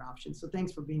lots of other options. So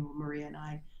thanks for being with Maria and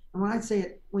I. And when I say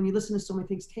it, when you listen to so many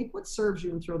things, take what serves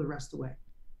you and throw the rest away.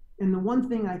 And the one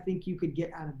thing I think you could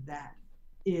get out of that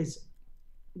is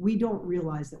we don't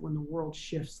realize that when the world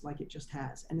shifts like it just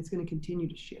has, and it's going to continue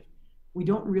to shift, we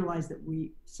don't realize that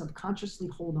we subconsciously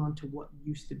hold on to what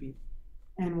used to be.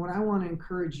 And what I want to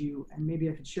encourage you, and maybe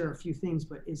I could share a few things,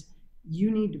 but is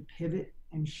you need to pivot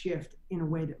and shift in a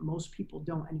way that most people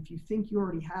don't. And if you think you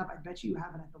already have, I bet you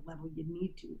haven't at the level you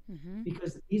need to,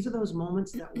 because these are those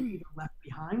moments that we're either left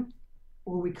behind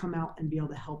or we come out and be able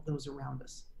to help those around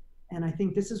us. And I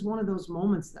think this is one of those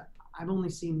moments that I've only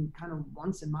seen kind of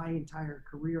once in my entire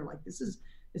career. Like, this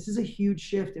is a huge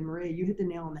shift. And Maria, you hit the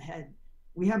nail on the head.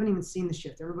 We haven't even seen the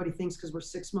shift. Everybody thinks because we're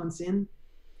 6 months in,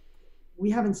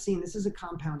 we haven't seen, this is a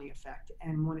compounding effect.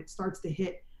 And when it starts to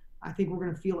hit, I think we're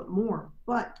going to feel it more.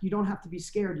 But you don't have to be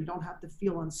scared. You don't have to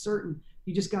feel uncertain.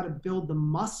 You just got to build the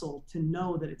muscle to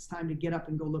know that it's time to get up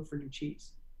and go look for new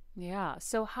cheese. Yeah.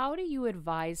 So how do you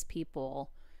advise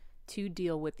people to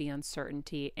deal with the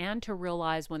uncertainty and to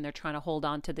realize when they're trying to hold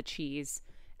on to the cheese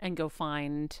and go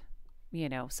find,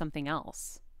 something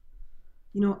else?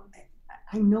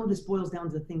 I know this boils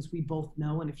down to the things we both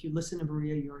know. And if you listen to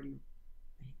Maria, you already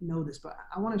know this, but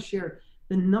I want to share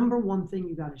the number one thing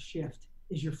you got to shift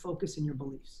is your focus and your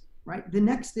beliefs, right? The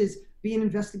next is be an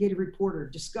investigative reporter,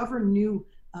 discover new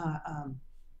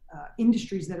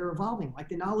industries that are evolving, like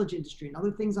the knowledge industry and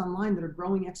other things online that are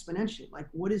growing exponentially. Like,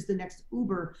 what is the next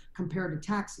Uber compared to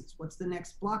taxis? What's the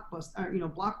next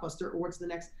Blockbuster, or what's the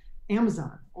next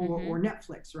Amazon or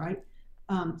Netflix, right?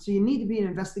 So you need to be an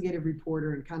investigative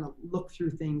reporter and kind of look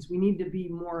through things. We need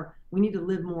to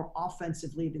live more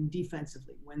offensively than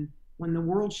defensively. When the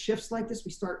world shifts like this,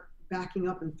 we start backing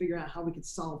up and figuring out how we could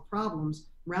solve problems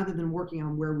rather than working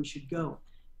on where we should go.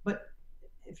 But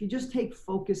if you just take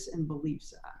focus and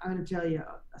beliefs, I'm going to tell you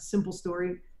a simple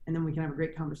story, and then we can have a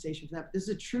great conversation for that. But this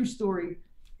is a true story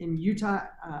in Utah,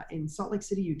 in Salt Lake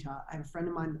City, Utah. I have a friend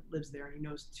of mine that lives there, and he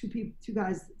knows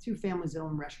two families that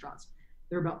own restaurants.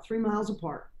 They're about 3 miles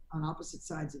apart on opposite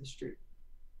sides of the street.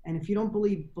 And if you don't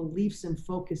believe beliefs and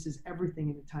focus is everything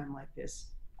in a time like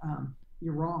this,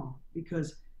 you're wrong,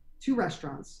 because 2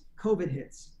 restaurants, COVID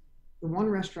hits. The one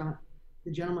restaurant,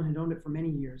 the gentleman had owned it for many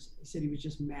years. He said he was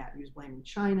just mad. He was blaming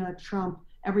China, Trump,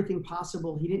 everything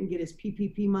possible. He didn't get his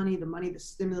PPP money, the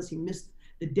stimulus. He missed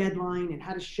the deadline and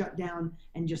had to shut down,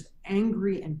 and just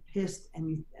angry and pissed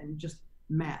and just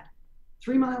mad.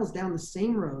 3 miles down the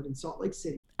same road in Salt Lake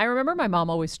City. I remember my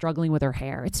mom always struggling with her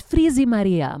hair. It's Frizi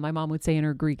Maria, my mom would say in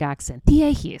her Greek accent.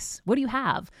 Tiechis, what do you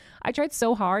have? I tried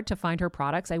so hard to find her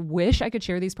products. I wish I could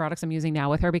share these products I'm using now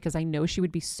with her, because I know she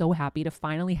would be so happy to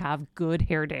finally have good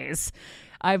hair days.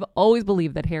 I've always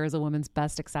believed that hair is a woman's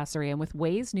best accessory, and with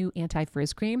Ouai's new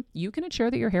anti-frizz cream, you can ensure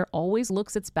that your hair always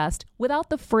looks its best without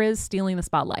the frizz stealing the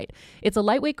spotlight. It's a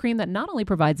lightweight cream that not only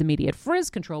provides immediate frizz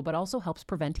control, but also helps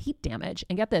prevent heat damage.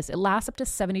 And get this, it lasts up to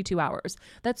 72 hours.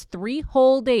 That's 3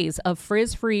 whole days of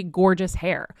frizz-free, gorgeous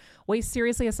hair. Ouai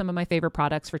seriously has some of my favorite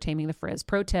products for taming the frizz.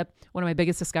 Pro tip, one of my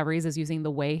biggest discoveries is using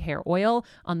the Ouai hair oil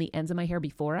on the ends of my hair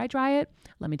before I dry it.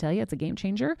 Let me tell you, it's a game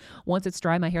changer. Once it's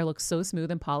dry, my hair looks so smooth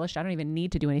and polished, I don't even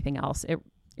need to do anything else. It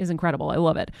is incredible. I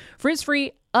love it.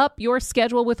 Frizz-free, up your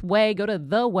schedule with Ouai. Go to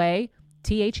the Ouai,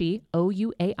 TheOuai.com,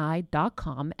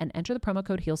 and enter the promo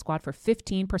code Heal Squad for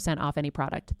 15% off any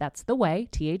product. That's the Ouai,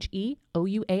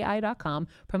 TheOuai.com,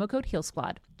 promo code Heal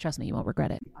Squad. Trust me, you won't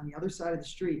regret it. On the other side of the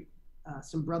street,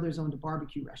 some brothers owned a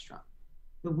barbecue restaurant.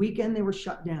 The weekend they were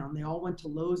shut down, they all went to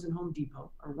Lowe's and Home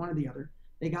Depot, or one or the other.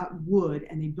 They got wood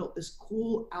and they built this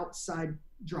cool outside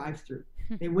drive-through.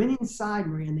 They went inside,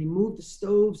 Maria, and they moved the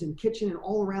stoves and kitchen and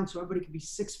all around so everybody could be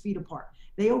 6 feet apart.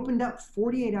 They opened up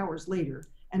 48 hours later,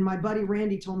 and my buddy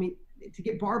Randy told me to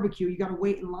get barbecue, you got to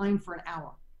wait in line for an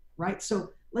hour, right? So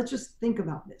let's just think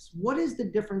about this. What is the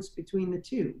difference between the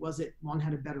two? Was it one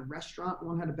had a better restaurant,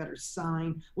 one had a better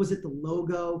sign? Was it the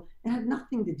logo? It had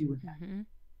nothing to do with that. Mm-hmm.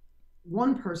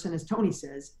 One person, as Tony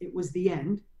says, it was the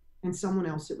end, and someone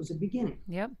else, it was a beginning.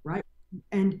 Yep. Right?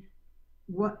 And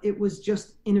what it was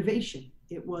just innovation.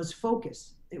 It was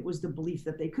focus. It was the belief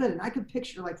that they could. And I could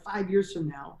picture like 5 years from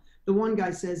now, the one guy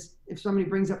says, if somebody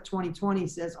brings up 2020,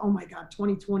 says, oh my God,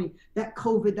 2020, that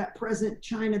COVID, that president,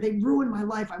 China, they ruined my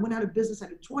life. I went out of business. I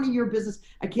had a 20-year business.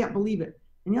 I can't believe it.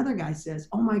 And the other guy says,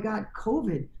 oh my God,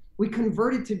 COVID, we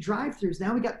converted to drive-thrus.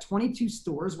 Now we got 22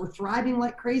 stores. We're thriving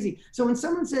like crazy. So when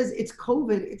someone says it's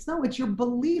COVID, it's your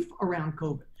belief around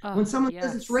COVID. When someone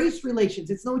says it's race relations,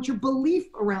 it's your belief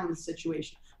around the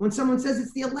situation. When someone says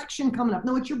it's the election coming up,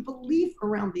 no, it's your belief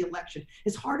around the election.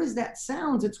 As hard as that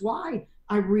sounds, it's why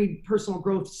I read personal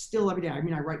growth still every day. I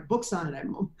mean, I write books on it.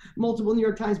 I'm multiple New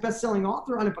York Times bestselling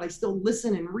author on it, but I still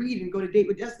listen and read and go to Date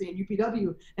with Destiny and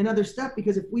UPW and other stuff,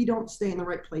 because if we don't stay in the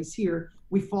right place here,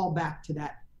 we fall back to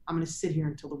that. I'm going to sit here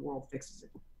until the world fixes it.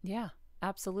 Yeah,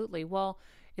 absolutely. Well,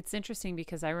 it's interesting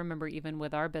because I remember even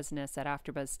with our business at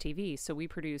AfterBuzz TV, so we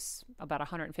produce about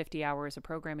 150 hours of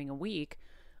programming a week.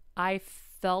 I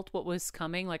felt what was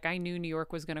coming. Like I knew New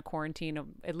York was going to quarantine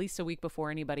at least a week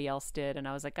before anybody else did. And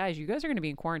I was like, guys, you guys are going to be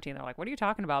in quarantine. They're like, what are you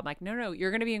talking about? I'm like, no,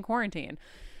 you're going to be in quarantine.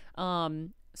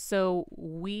 So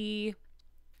we,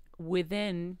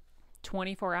 within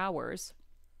 24 hours,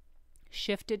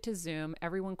 shifted to Zoom.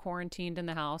 Everyone quarantined in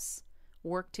the house,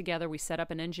 worked together. We set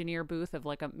up an engineer booth of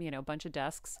like a bunch of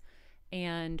desks,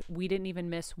 and we didn't even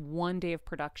miss one day of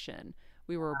production.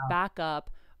 We were back up,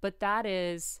 but that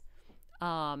is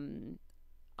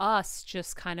us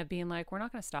just kind of being like, we're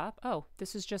not going to stop. Oh,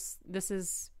 this is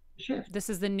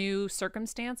the new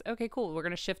circumstance. Okay, cool. We're going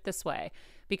to shift this way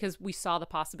because we saw the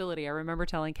possibility. I remember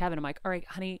telling Kevin, I'm like, all right,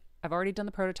 honey, I've already done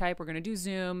the prototype. We're going to do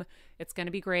Zoom. It's going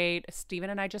to be great. Steven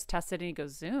and I just tested, and he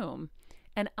goes, Zoom.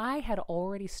 And I had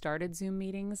already started Zoom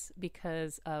meetings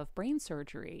because of brain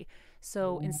surgery.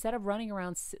 So instead of running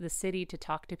around the city to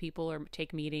talk to people or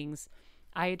take meetings,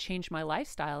 I had changed my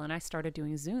lifestyle and I started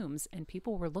doing Zooms, and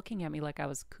people were looking at me like I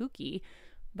was kooky.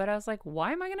 But I was like,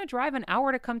 why am I going to drive an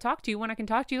hour to come talk to you when I can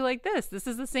talk to you like this? This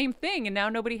is the same thing. And now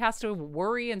nobody has to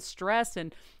worry and stress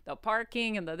and the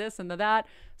parking and the this and the that.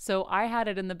 So I had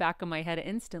it in the back of my head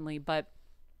instantly. But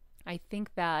I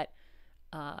think that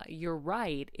you're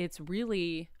right. It's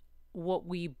really what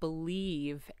we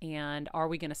believe, and are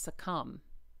we going to succumb?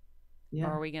 Yeah.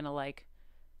 Or are we going to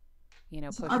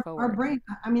push forward? Our brain,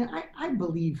 I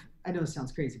believe, I know it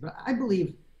sounds crazy, but I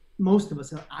believe most of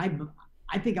us,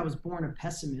 I think I was born a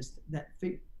pessimist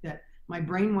that my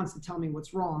brain wants to tell me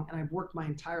what's wrong. And I've worked my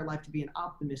entire life to be an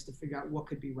optimist to figure out what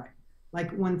could be right.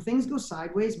 Like when things go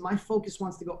sideways, my focus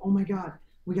wants to go, oh my God,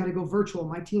 we got to go virtual.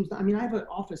 My team's not, I have an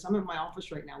office. I'm in my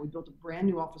office right now. We built a brand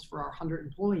new office for our 100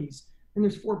 employees, and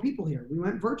there's 4 people here. We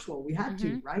went virtual. We had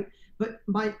to, right? But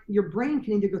your brain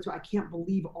can either go to, I can't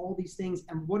believe all these things,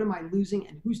 and what am I losing,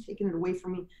 and who's taking it away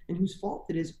from me, and whose fault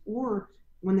it is. Or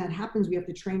when that happens, we have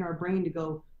to train our brain to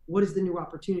go, what is the new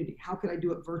opportunity? How could I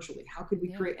do it virtually? How could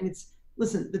we create? And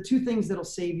listen, the 2 things that'll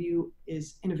save you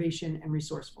is innovation and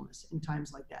resourcefulness in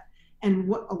times like that. And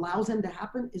what allows them to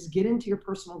happen is get into your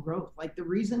personal growth. Like the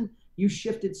reason you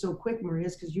shifted so quick, Maria,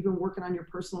 is because you've been working on your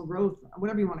personal growth,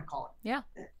 whatever you want to call it. Yeah.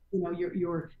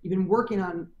 You've been working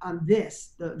on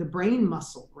this, the brain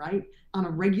muscle, right? On a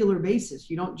regular basis.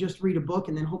 You don't just read a book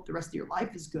and then hope the rest of your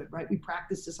life is good, right? We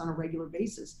practice this on a regular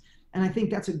basis. And I think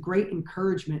that's a great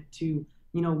encouragement to,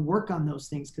 work on those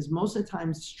things, because most of the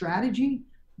time strategy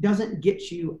doesn't get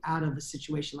you out of a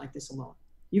situation like this alone.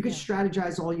 You can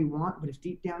strategize all you want, but if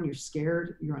deep down you're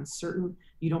scared, you're uncertain,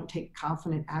 you don't take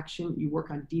confident action, you work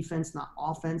on defense, not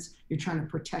offense, you're trying to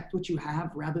protect what you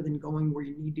have rather than going where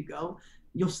you need to go,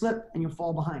 you'll slip and you'll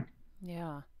fall behind.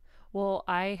 Yeah. Well,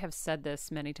 I have said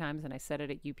this many times, and I said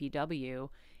it at UPW.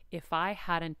 If I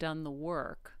hadn't done the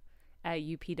work at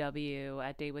UPW,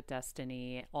 at Date with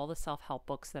Destiny, all the self-help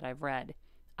books that I've read,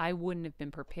 I wouldn't have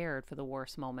been prepared for the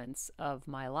worst moments of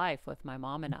my life with my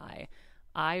mom and I.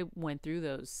 I went through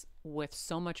those with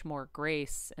so much more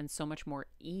grace and so much more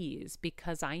ease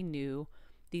because I knew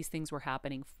these things were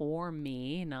happening for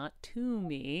me, not to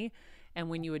me. And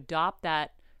when you adopt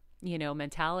that,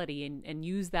 mentality and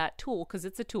use that tool, because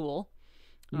it's a tool,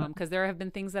 because there have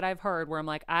been things that I've heard where I'm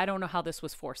like, I don't know how this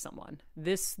was for someone.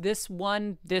 This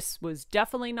was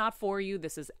definitely not for you.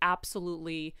 This is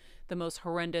absolutely the most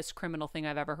horrendous criminal thing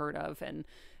I've ever heard of. And,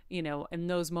 in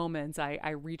those moments, I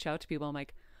reach out to people. I'm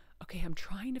like, okay, I'm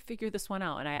trying to figure this one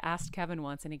out. And I asked Kevin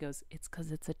once and he goes, it's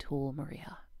because it's a tool,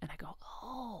 Maria. And I go,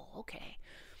 oh, okay.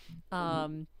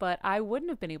 But I wouldn't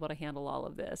have been able to handle all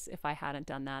of this if I hadn't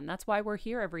done that. And that's why we're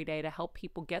here every day, to help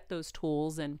people get those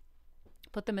tools and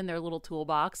put them in their little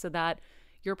toolbox so that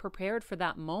you're prepared for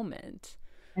that moment.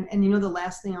 And the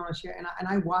last thing I want to share, and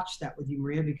I watched that with you,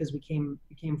 Maria, because we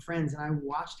became friends, and I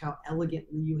watched how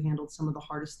elegantly you handled some of the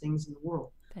hardest things in the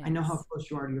world. Thanks. I know how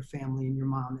close you are to your family and your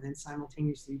mom, and then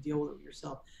simultaneously deal with it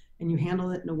yourself. And you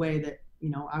handle it in a way that,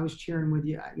 I was cheering with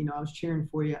you. I was cheering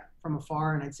for you from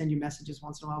afar, and I'd send you messages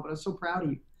once in a while, but I was so proud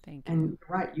of you. Thank you. And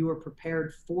right, you were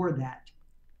prepared for that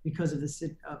because of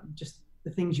just the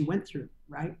things you went through,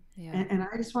 right? Yeah. And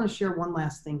I just want to share one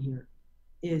last thing here.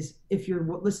 Is if you're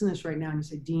listening to this right now and you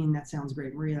say, Dean, that sounds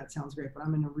great, Maria, that sounds great, but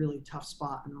I'm in a really tough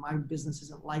spot and my business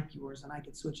isn't like yours and I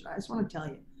could switch it. I just want to tell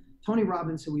you, Tony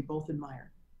Robbins, who we both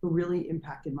admire, who really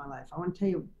impacted my life. I want to tell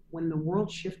you, when the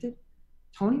world shifted,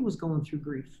 Tony was going through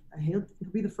grief. He'll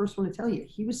be the first one to tell you.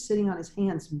 He was sitting on his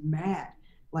hands mad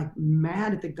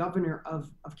at the governor of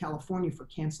California for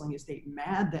canceling his date,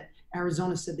 mad that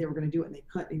Arizona said they were going to do it and they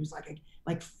couldn't. He was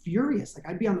like furious. Like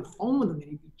I'd be on the phone with him and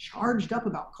he'd be charged up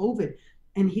about COVID.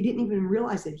 And he didn't even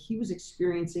realize that he was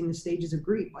experiencing the stages of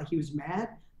grief. Like he was mad,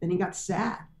 then he got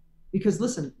sad. Because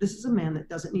listen, this is a man that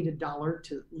doesn't need $1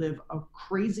 to live a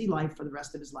crazy life for the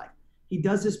rest of his life. He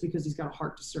does this because he's got a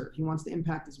heart to serve. He wants to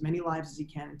impact as many lives as he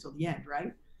can until the end,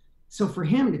 right? So for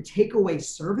him to take away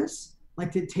service,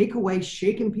 like to take away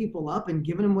shaking people up and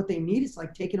giving them what they need, it's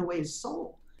like taking away his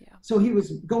soul. Yeah. So he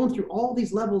was going through all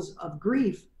these levels of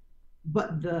grief,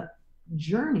 but the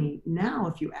journey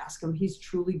now, if you ask him, he's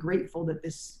truly grateful that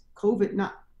this COVID,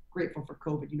 not grateful for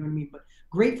COVID, you know what I mean, but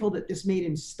grateful that this made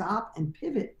him stop and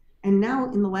pivot. And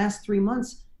now in the last 3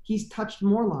 months, he's touched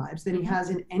more lives than he has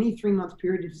in any 3-month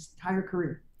period of his entire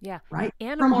career. Yeah. Right.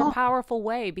 And a more powerful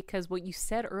way, because what you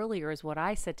said earlier is what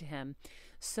I said to him.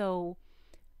 So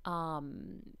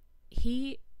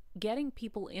getting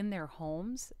people in their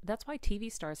homes, that's why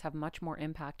TV stars have much more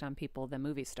impact on people than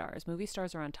movie stars. Movie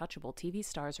stars are untouchable. TV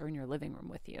stars are in your living room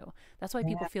with you. That's why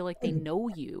people feel like they know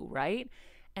you, right?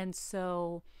 And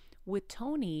so with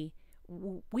Tony,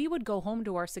 we would go home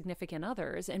to our significant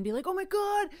others and be like, oh my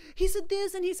God, he said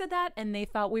this and he said that. And they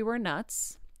thought we were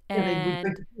nuts.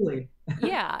 And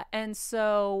yeah. And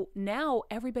so now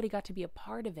everybody got to be a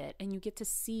part of it, and you get to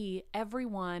see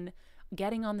everyone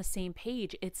getting on the same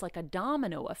page. It's like a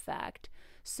domino effect.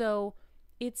 So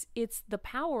it's the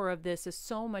power of this is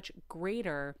so much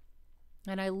greater.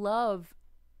 And I love,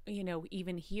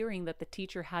 even hearing that the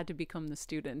teacher had to become the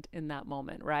student in that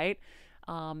moment, right?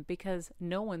 Because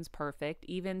no one's perfect.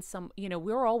 Even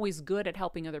we're always good at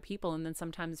helping other people. And then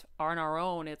sometimes on our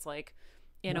own, it's like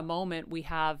in a moment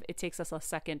it takes us a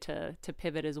second to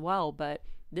pivot as well. But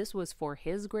this was for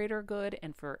his greater good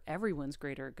and for everyone's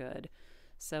greater good.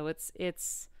 So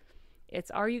it's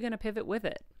are you going to pivot with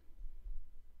it?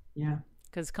 Yeah.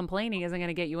 Because complaining isn't going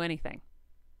to get you anything.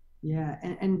 Yeah.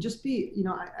 And just be,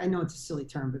 I know it's a silly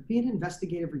term, but be an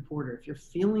investigative reporter. If you're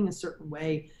feeling a certain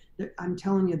way, I'm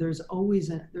telling you, there's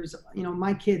always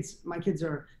my kids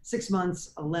are 6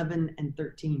 months, 11 and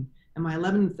 13. And my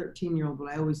 11 and 13-year-old,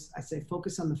 I say,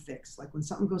 focus on the fix. Like when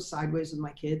something goes sideways with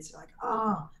my kids, like,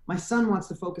 my son wants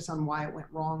to focus on why it went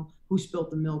wrong, who spilt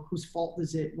the milk, whose fault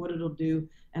is it, what it'll do.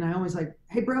 And I always like,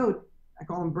 hey, bro, I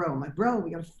call him bro. I'm like, bro,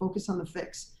 we got to focus on the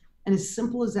fix. And as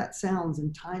simple as that sounds,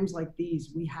 in times like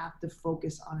these, we have to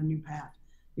focus on a new path.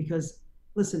 Because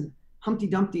listen, Humpty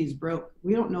Dumpty is broke.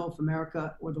 We don't know if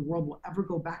America or the world will ever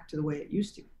go back to the way it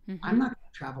used to. Mm-hmm. I'm not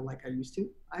going to travel like I used to.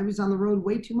 I was on the road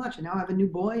way too much, and now I have a new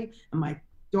boy, and my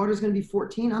daughter's going to be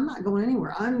 14. I'm not going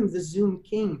anywhere. I'm the Zoom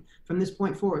king from this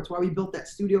point forward. It's why we built that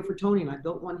studio for Tony, and I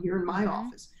built one here in my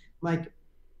office. Like,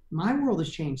 my world has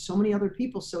changed. So many other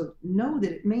people. So know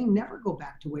that it may never go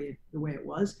back to the way it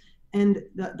was. And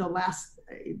the last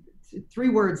 3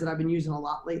 words that I've been using a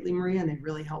lot lately, Maria, and they've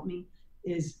really helped me,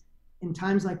 is in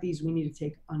times like these, we need to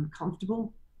take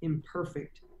uncomfortable,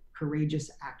 imperfect,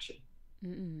 courageous action.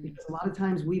 Because a lot of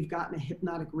times we've gotten a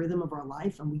hypnotic rhythm of our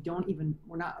life, and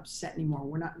we're not upset anymore.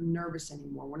 We're not nervous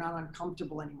anymore. We're not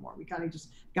uncomfortable anymore. We kind of just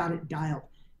got it dialed.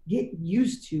 Get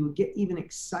used to, get even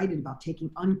excited about taking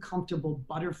uncomfortable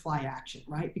butterfly action,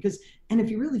 right? Because, and if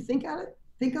you really think of it,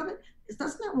 it's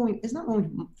not when we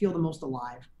feel the most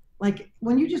alive. Like,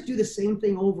 when you just do the same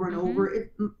thing over and over,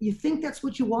 you think that's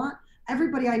what you want.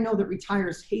 Everybody I know that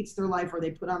retires hates their life, or they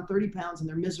put on 30 pounds and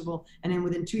they're miserable. And then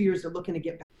within 2 years, they're looking to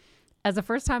get back. As a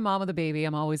first-time mom with a baby,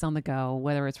 I'm always on the go,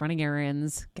 whether it's running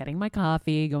errands, getting my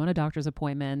coffee, going to doctor's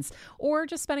appointments, or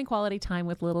just spending quality time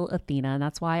with little Athena. And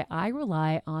that's why I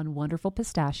rely on Wonderful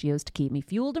Pistachios to keep me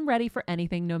fueled and ready for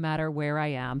anything, no matter where I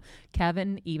am.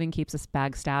 Kevin even keeps a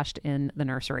bag stashed in the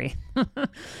nursery.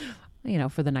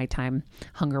 For the nighttime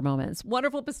hunger moments.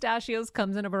 Wonderful Pistachios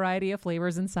comes in a variety of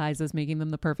flavors and sizes, making them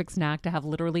the perfect snack to have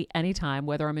literally any time,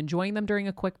 whether I'm enjoying them during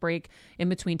a quick break in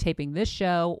between taping this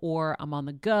show, or I'm on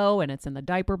the go and it's in the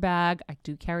diaper bag. I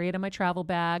do carry it in my travel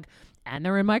bag, and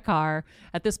they're in my car.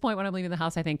 At this point, when I'm leaving the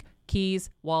house, I think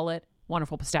keys, wallet,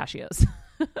 Wonderful Pistachios.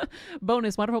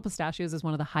 Bonus, Wonderful Pistachios is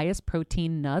one of the highest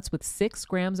protein nuts, with 6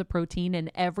 grams of protein in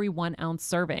every 1 ounce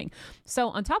serving. So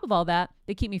on top of all that,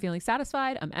 they keep me feeling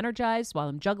satisfied. I'm energized while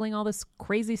I'm juggling all this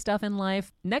crazy stuff in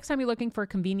life. Next time you're looking for a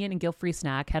convenient and guilt-free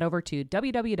snack, head over to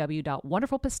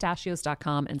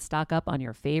www.wonderfulpistachios.com and stock up on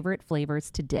your favorite flavors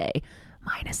today,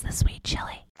 minus the sweet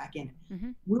chili. Back in.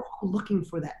 We're all looking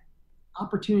for that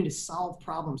opportunity to solve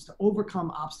problems, to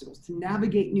overcome obstacles, to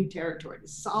navigate new territory, to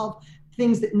solve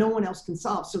things that no one else can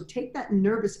solve. So take that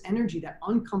nervous energy, that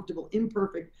uncomfortable,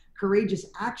 imperfect, courageous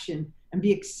action, and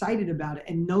be excited about it,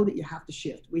 and know that you have to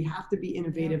shift. We have to be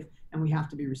innovative, and we have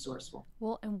to be resourceful.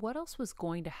 Well, and what else was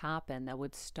going to happen that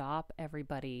would stop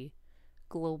everybody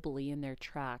globally in their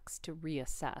tracks to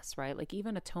reassess, right? Like,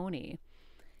 even a Tony,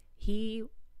 he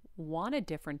wanted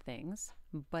different things,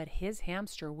 but his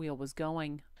hamster wheel was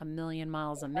going a million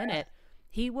miles a minute.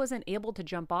 He wasn't able to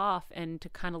jump off and to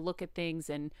kind of look at things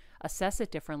and assess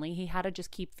it differently. He had to just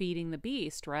keep feeding the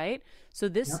beast, right? So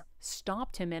this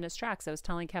stopped him in his tracks. I was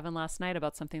telling Kevin last night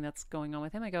about something that's going on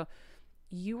with him. I go,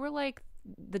 you were like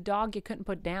the dog you couldn't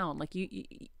put down. Like,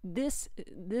 this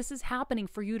is happening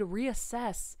for you to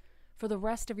reassess for the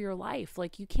rest of your life.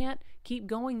 Like, you can't keep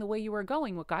going the way you were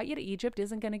going. What got you to Egypt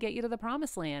isn't going to get you to the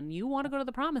promised land. You want to go to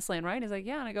the promised land, right? And he's like,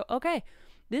 yeah. And I go, okay,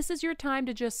 this is your time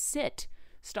to just sit.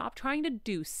 Stop trying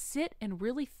to sit and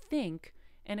really think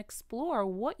and explore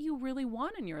what you really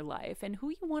want in your life, and who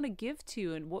you want to give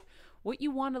to, and what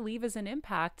you want to leave as an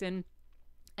impact, and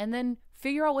then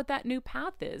figure out what that new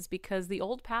path is, because the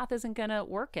old path isn't going to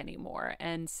work anymore.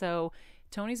 And so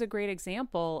Tony's a great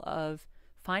example of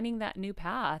finding that new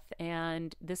path,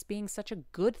 and this being such a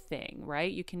good thing,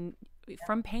 right?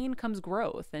 From pain comes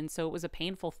growth. And so it was a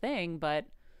painful thing, but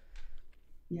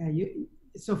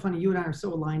it's so funny. You and I are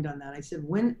so aligned on that. I said,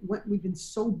 when we've been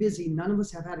so busy, none of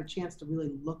us have had a chance to really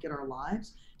look at our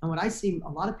lives. And what I see, a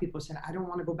lot of people said, I don't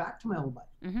want to go back to my old life.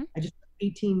 I just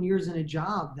 18 years in a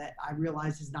job that I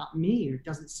realize is not me, or it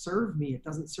doesn't serve me. It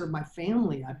doesn't serve my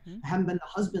family. I haven't been the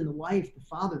husband, the wife, the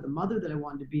father, the mother that I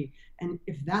wanted to be. And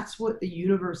if that's what the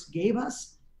universe gave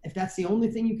us, if that's the only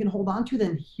thing you can hold on to,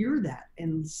 then hear that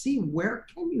and see, where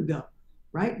can you go,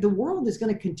 right? The world is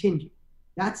going to continue.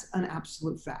 That's an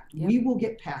absolute fact. We will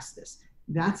get past this.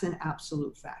 That's an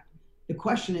absolute fact. The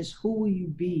question is, who will you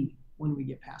be when we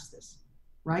get past this,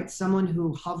 right? Someone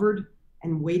who hovered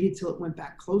and waited till it went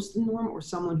back close to norm, or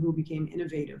someone who became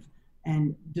innovative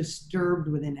and disturbed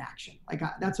with inaction? Like,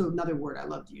 that's another word I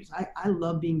love to use. I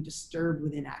love being disturbed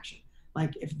with inaction.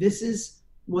 Like, if this is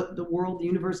what the world, the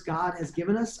universe, God has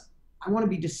given us, I want to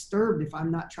be disturbed if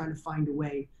I'm not trying to find a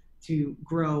way to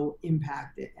grow,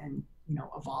 impact it, and,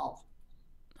 evolve.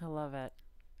 I love it.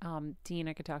 Dean,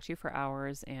 I could talk to you for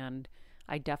hours, and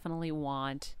I definitely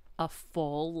want a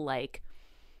full,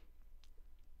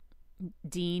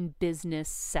 Dean business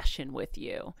session with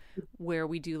you, where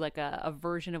we do like a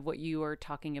version of what you are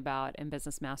talking about in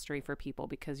Business Mastery for people,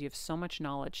 because you have so much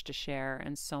knowledge to share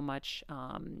and so much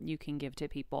you can give to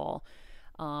people.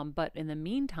 But in the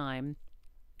meantime,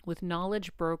 with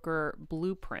Knowledge Broker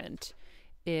Blueprint,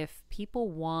 if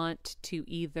people want to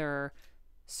either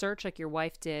search like your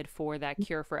wife did for that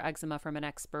cure for eczema from an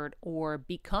expert, or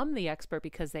become the expert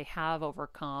because they have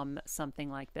overcome something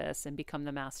like this and become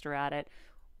the master at it,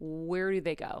 where do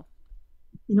they go?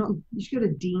 You should go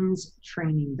to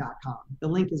deanstraining.com. The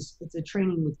link it's a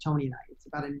training with Tony and I. It's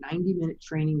about a 90-minute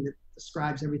training that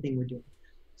describes everything we're doing.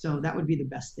 So that would be the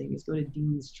best thing, is go to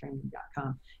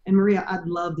deanstraining.com. And Maria, I'd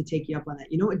love to take you up on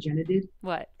that. You know what Jenna did?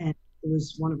 What? And it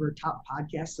was one of her top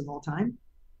podcasts of all time.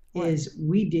 What? Is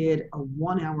we did a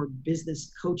 1-hour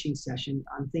business coaching session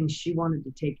on things she wanted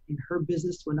to take in her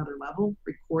business to another level,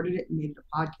 recorded it and made it a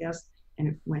podcast, and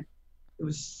it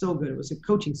was so good. It was a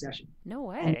coaching session. No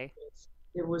way.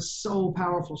 It was so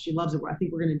powerful. She loves it. I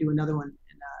think we're going to do another one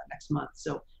next month.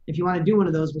 So if you want to do one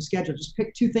of those, we'll schedule. Just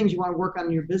pick 2 things you want to work on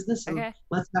in your business, and okay.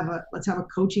 let's have a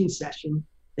coaching session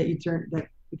that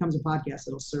becomes a podcast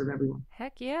that'll serve everyone.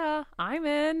 Heck yeah, I'm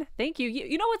in. Thank you.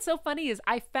 You know what's so funny is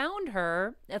I found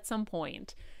her at some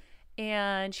point,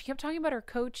 and she kept talking about her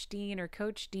Coach Dean,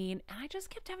 and I just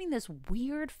kept having this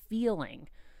weird feeling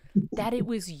that it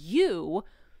was you.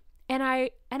 And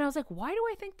I was like, why do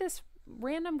I think this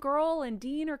random girl and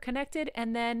Dean are connected?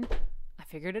 And then I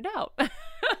figured it out.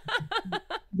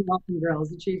 Awesome girl,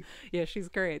 isn't she? Yeah, she's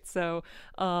great. So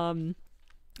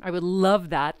I would love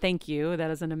that. Thank you. That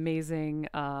is an amazing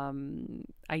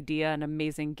idea, an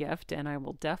amazing gift, and I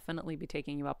will definitely be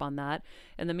taking you up on that.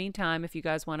 In the meantime, if you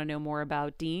guys want to know more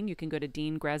about Dean, you can go to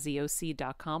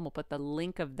deangraziosi.com. We'll put the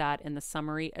link of that in the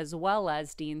summary, as well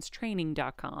as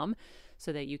deanstraining.com,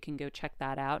 so that you can go check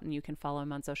that out, and you can follow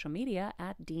him on social media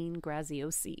at Dean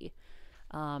Graziosi.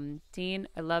 Dean,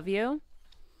 I love you.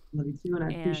 Love you too, and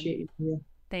I appreciate you.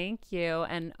 Thank you.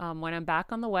 And when I'm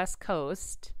back on the West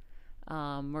Coast,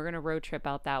 we're going to road trip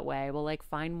out that way. We'll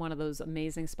find one of those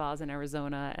amazing spas in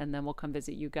Arizona, and then we'll come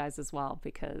visit you guys as well,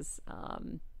 because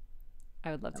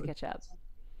I would love to catch up.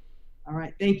 All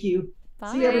right. Thank you.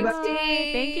 Bye. See you, everybody.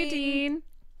 Thank you, Dean.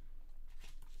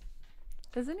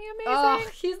 Isn't he amazing? Oh,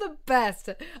 he's the best.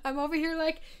 I'm over here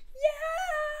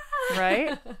yeah.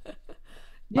 Right?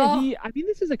 Yeah,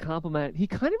 this is a compliment. He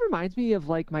kind of reminds me of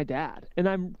my dad, and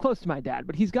I'm close to my dad,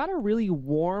 but he's got a really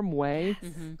warm way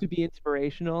to be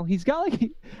inspirational. He's got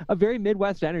a very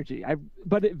Midwest energy,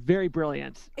 but very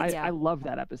brilliant. I love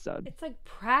that episode. It's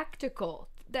practical.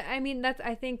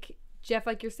 I think, Jeff,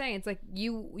 like you're saying, it's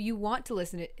you want to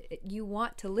listen to it. You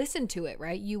want to listen to it,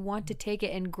 right? You want to take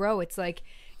it and grow. It's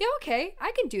yeah, okay,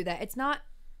 I can do that. It's not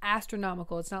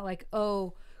astronomical. It's not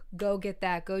oh, go get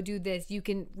that, go do this, you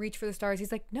can reach for the stars.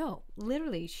 He's no,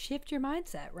 literally shift your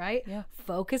mindset, right? Yeah.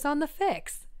 Focus on the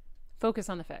fix.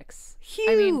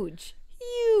 Huge.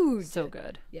 Huge. So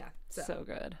good. Yeah. So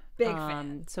good. Big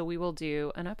fan. So we will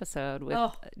do an episode with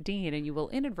Dean, and you will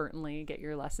inadvertently get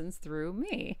your lessons through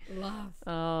me.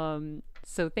 Love.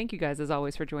 So thank you guys, as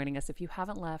always, for joining us. If you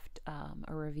haven't left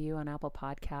a review on Apple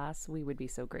Podcasts, we would be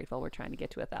so grateful. We're trying to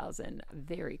get to 1,000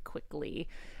 very quickly.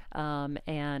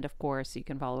 And of course, you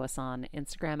can follow us on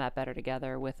Instagram at Better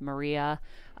Together with Maria.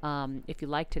 If you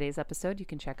like today's episode, you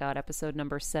can check out episode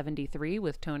number 73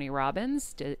 with Tony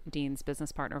Robbins, Dean's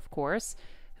business partner, of course,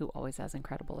 who always has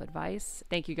incredible advice.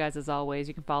 Thank you guys, as always.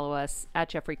 You can follow us at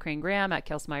Jeffrey Crane Graham, at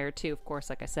Kelsmeyer too, of course,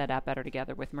 like I said, at Better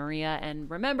Together with Maria. And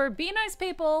remember, be nice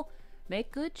people,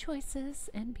 make good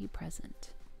choices, and be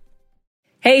present.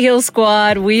 Hey, Heal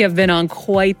Squad, we have been on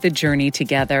quite the journey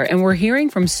together, and we're hearing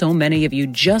from so many of you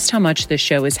just how much this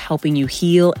show is helping you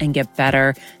heal and get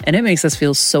better, and it makes us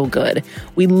feel so good.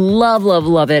 We love, love,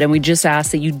 love it, and we just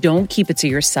ask that you don't keep it to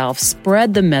yourself.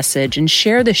 Spread the message and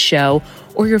share the show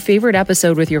or your favorite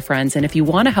episode with your friends. And if you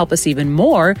want to help us even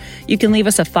more, you can leave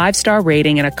us a 5-star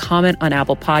rating and a comment on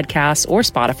Apple Podcasts or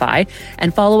Spotify,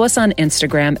 and follow us on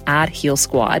Instagram at Heal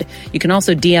Squad. You can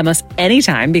also DM us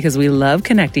anytime, because we love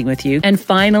connecting with you. And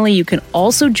finally, you can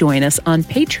also join us on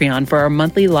Patreon for our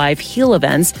monthly live heal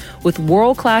events with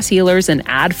world-class healers and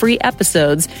ad-free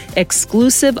episodes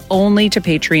exclusive only to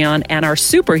Patreon and our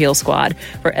Super Heal Squad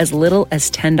for as little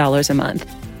as $10 a month.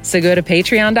 So go to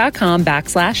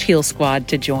patreon.com/Heal Squad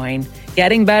to join.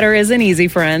 Getting better isn't easy,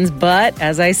 friends, but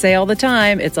as I say all the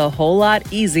time, it's a whole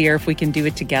lot easier if we can do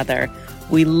it together.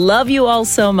 We love you all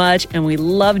so much, and we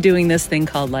love doing this thing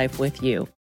called life with you.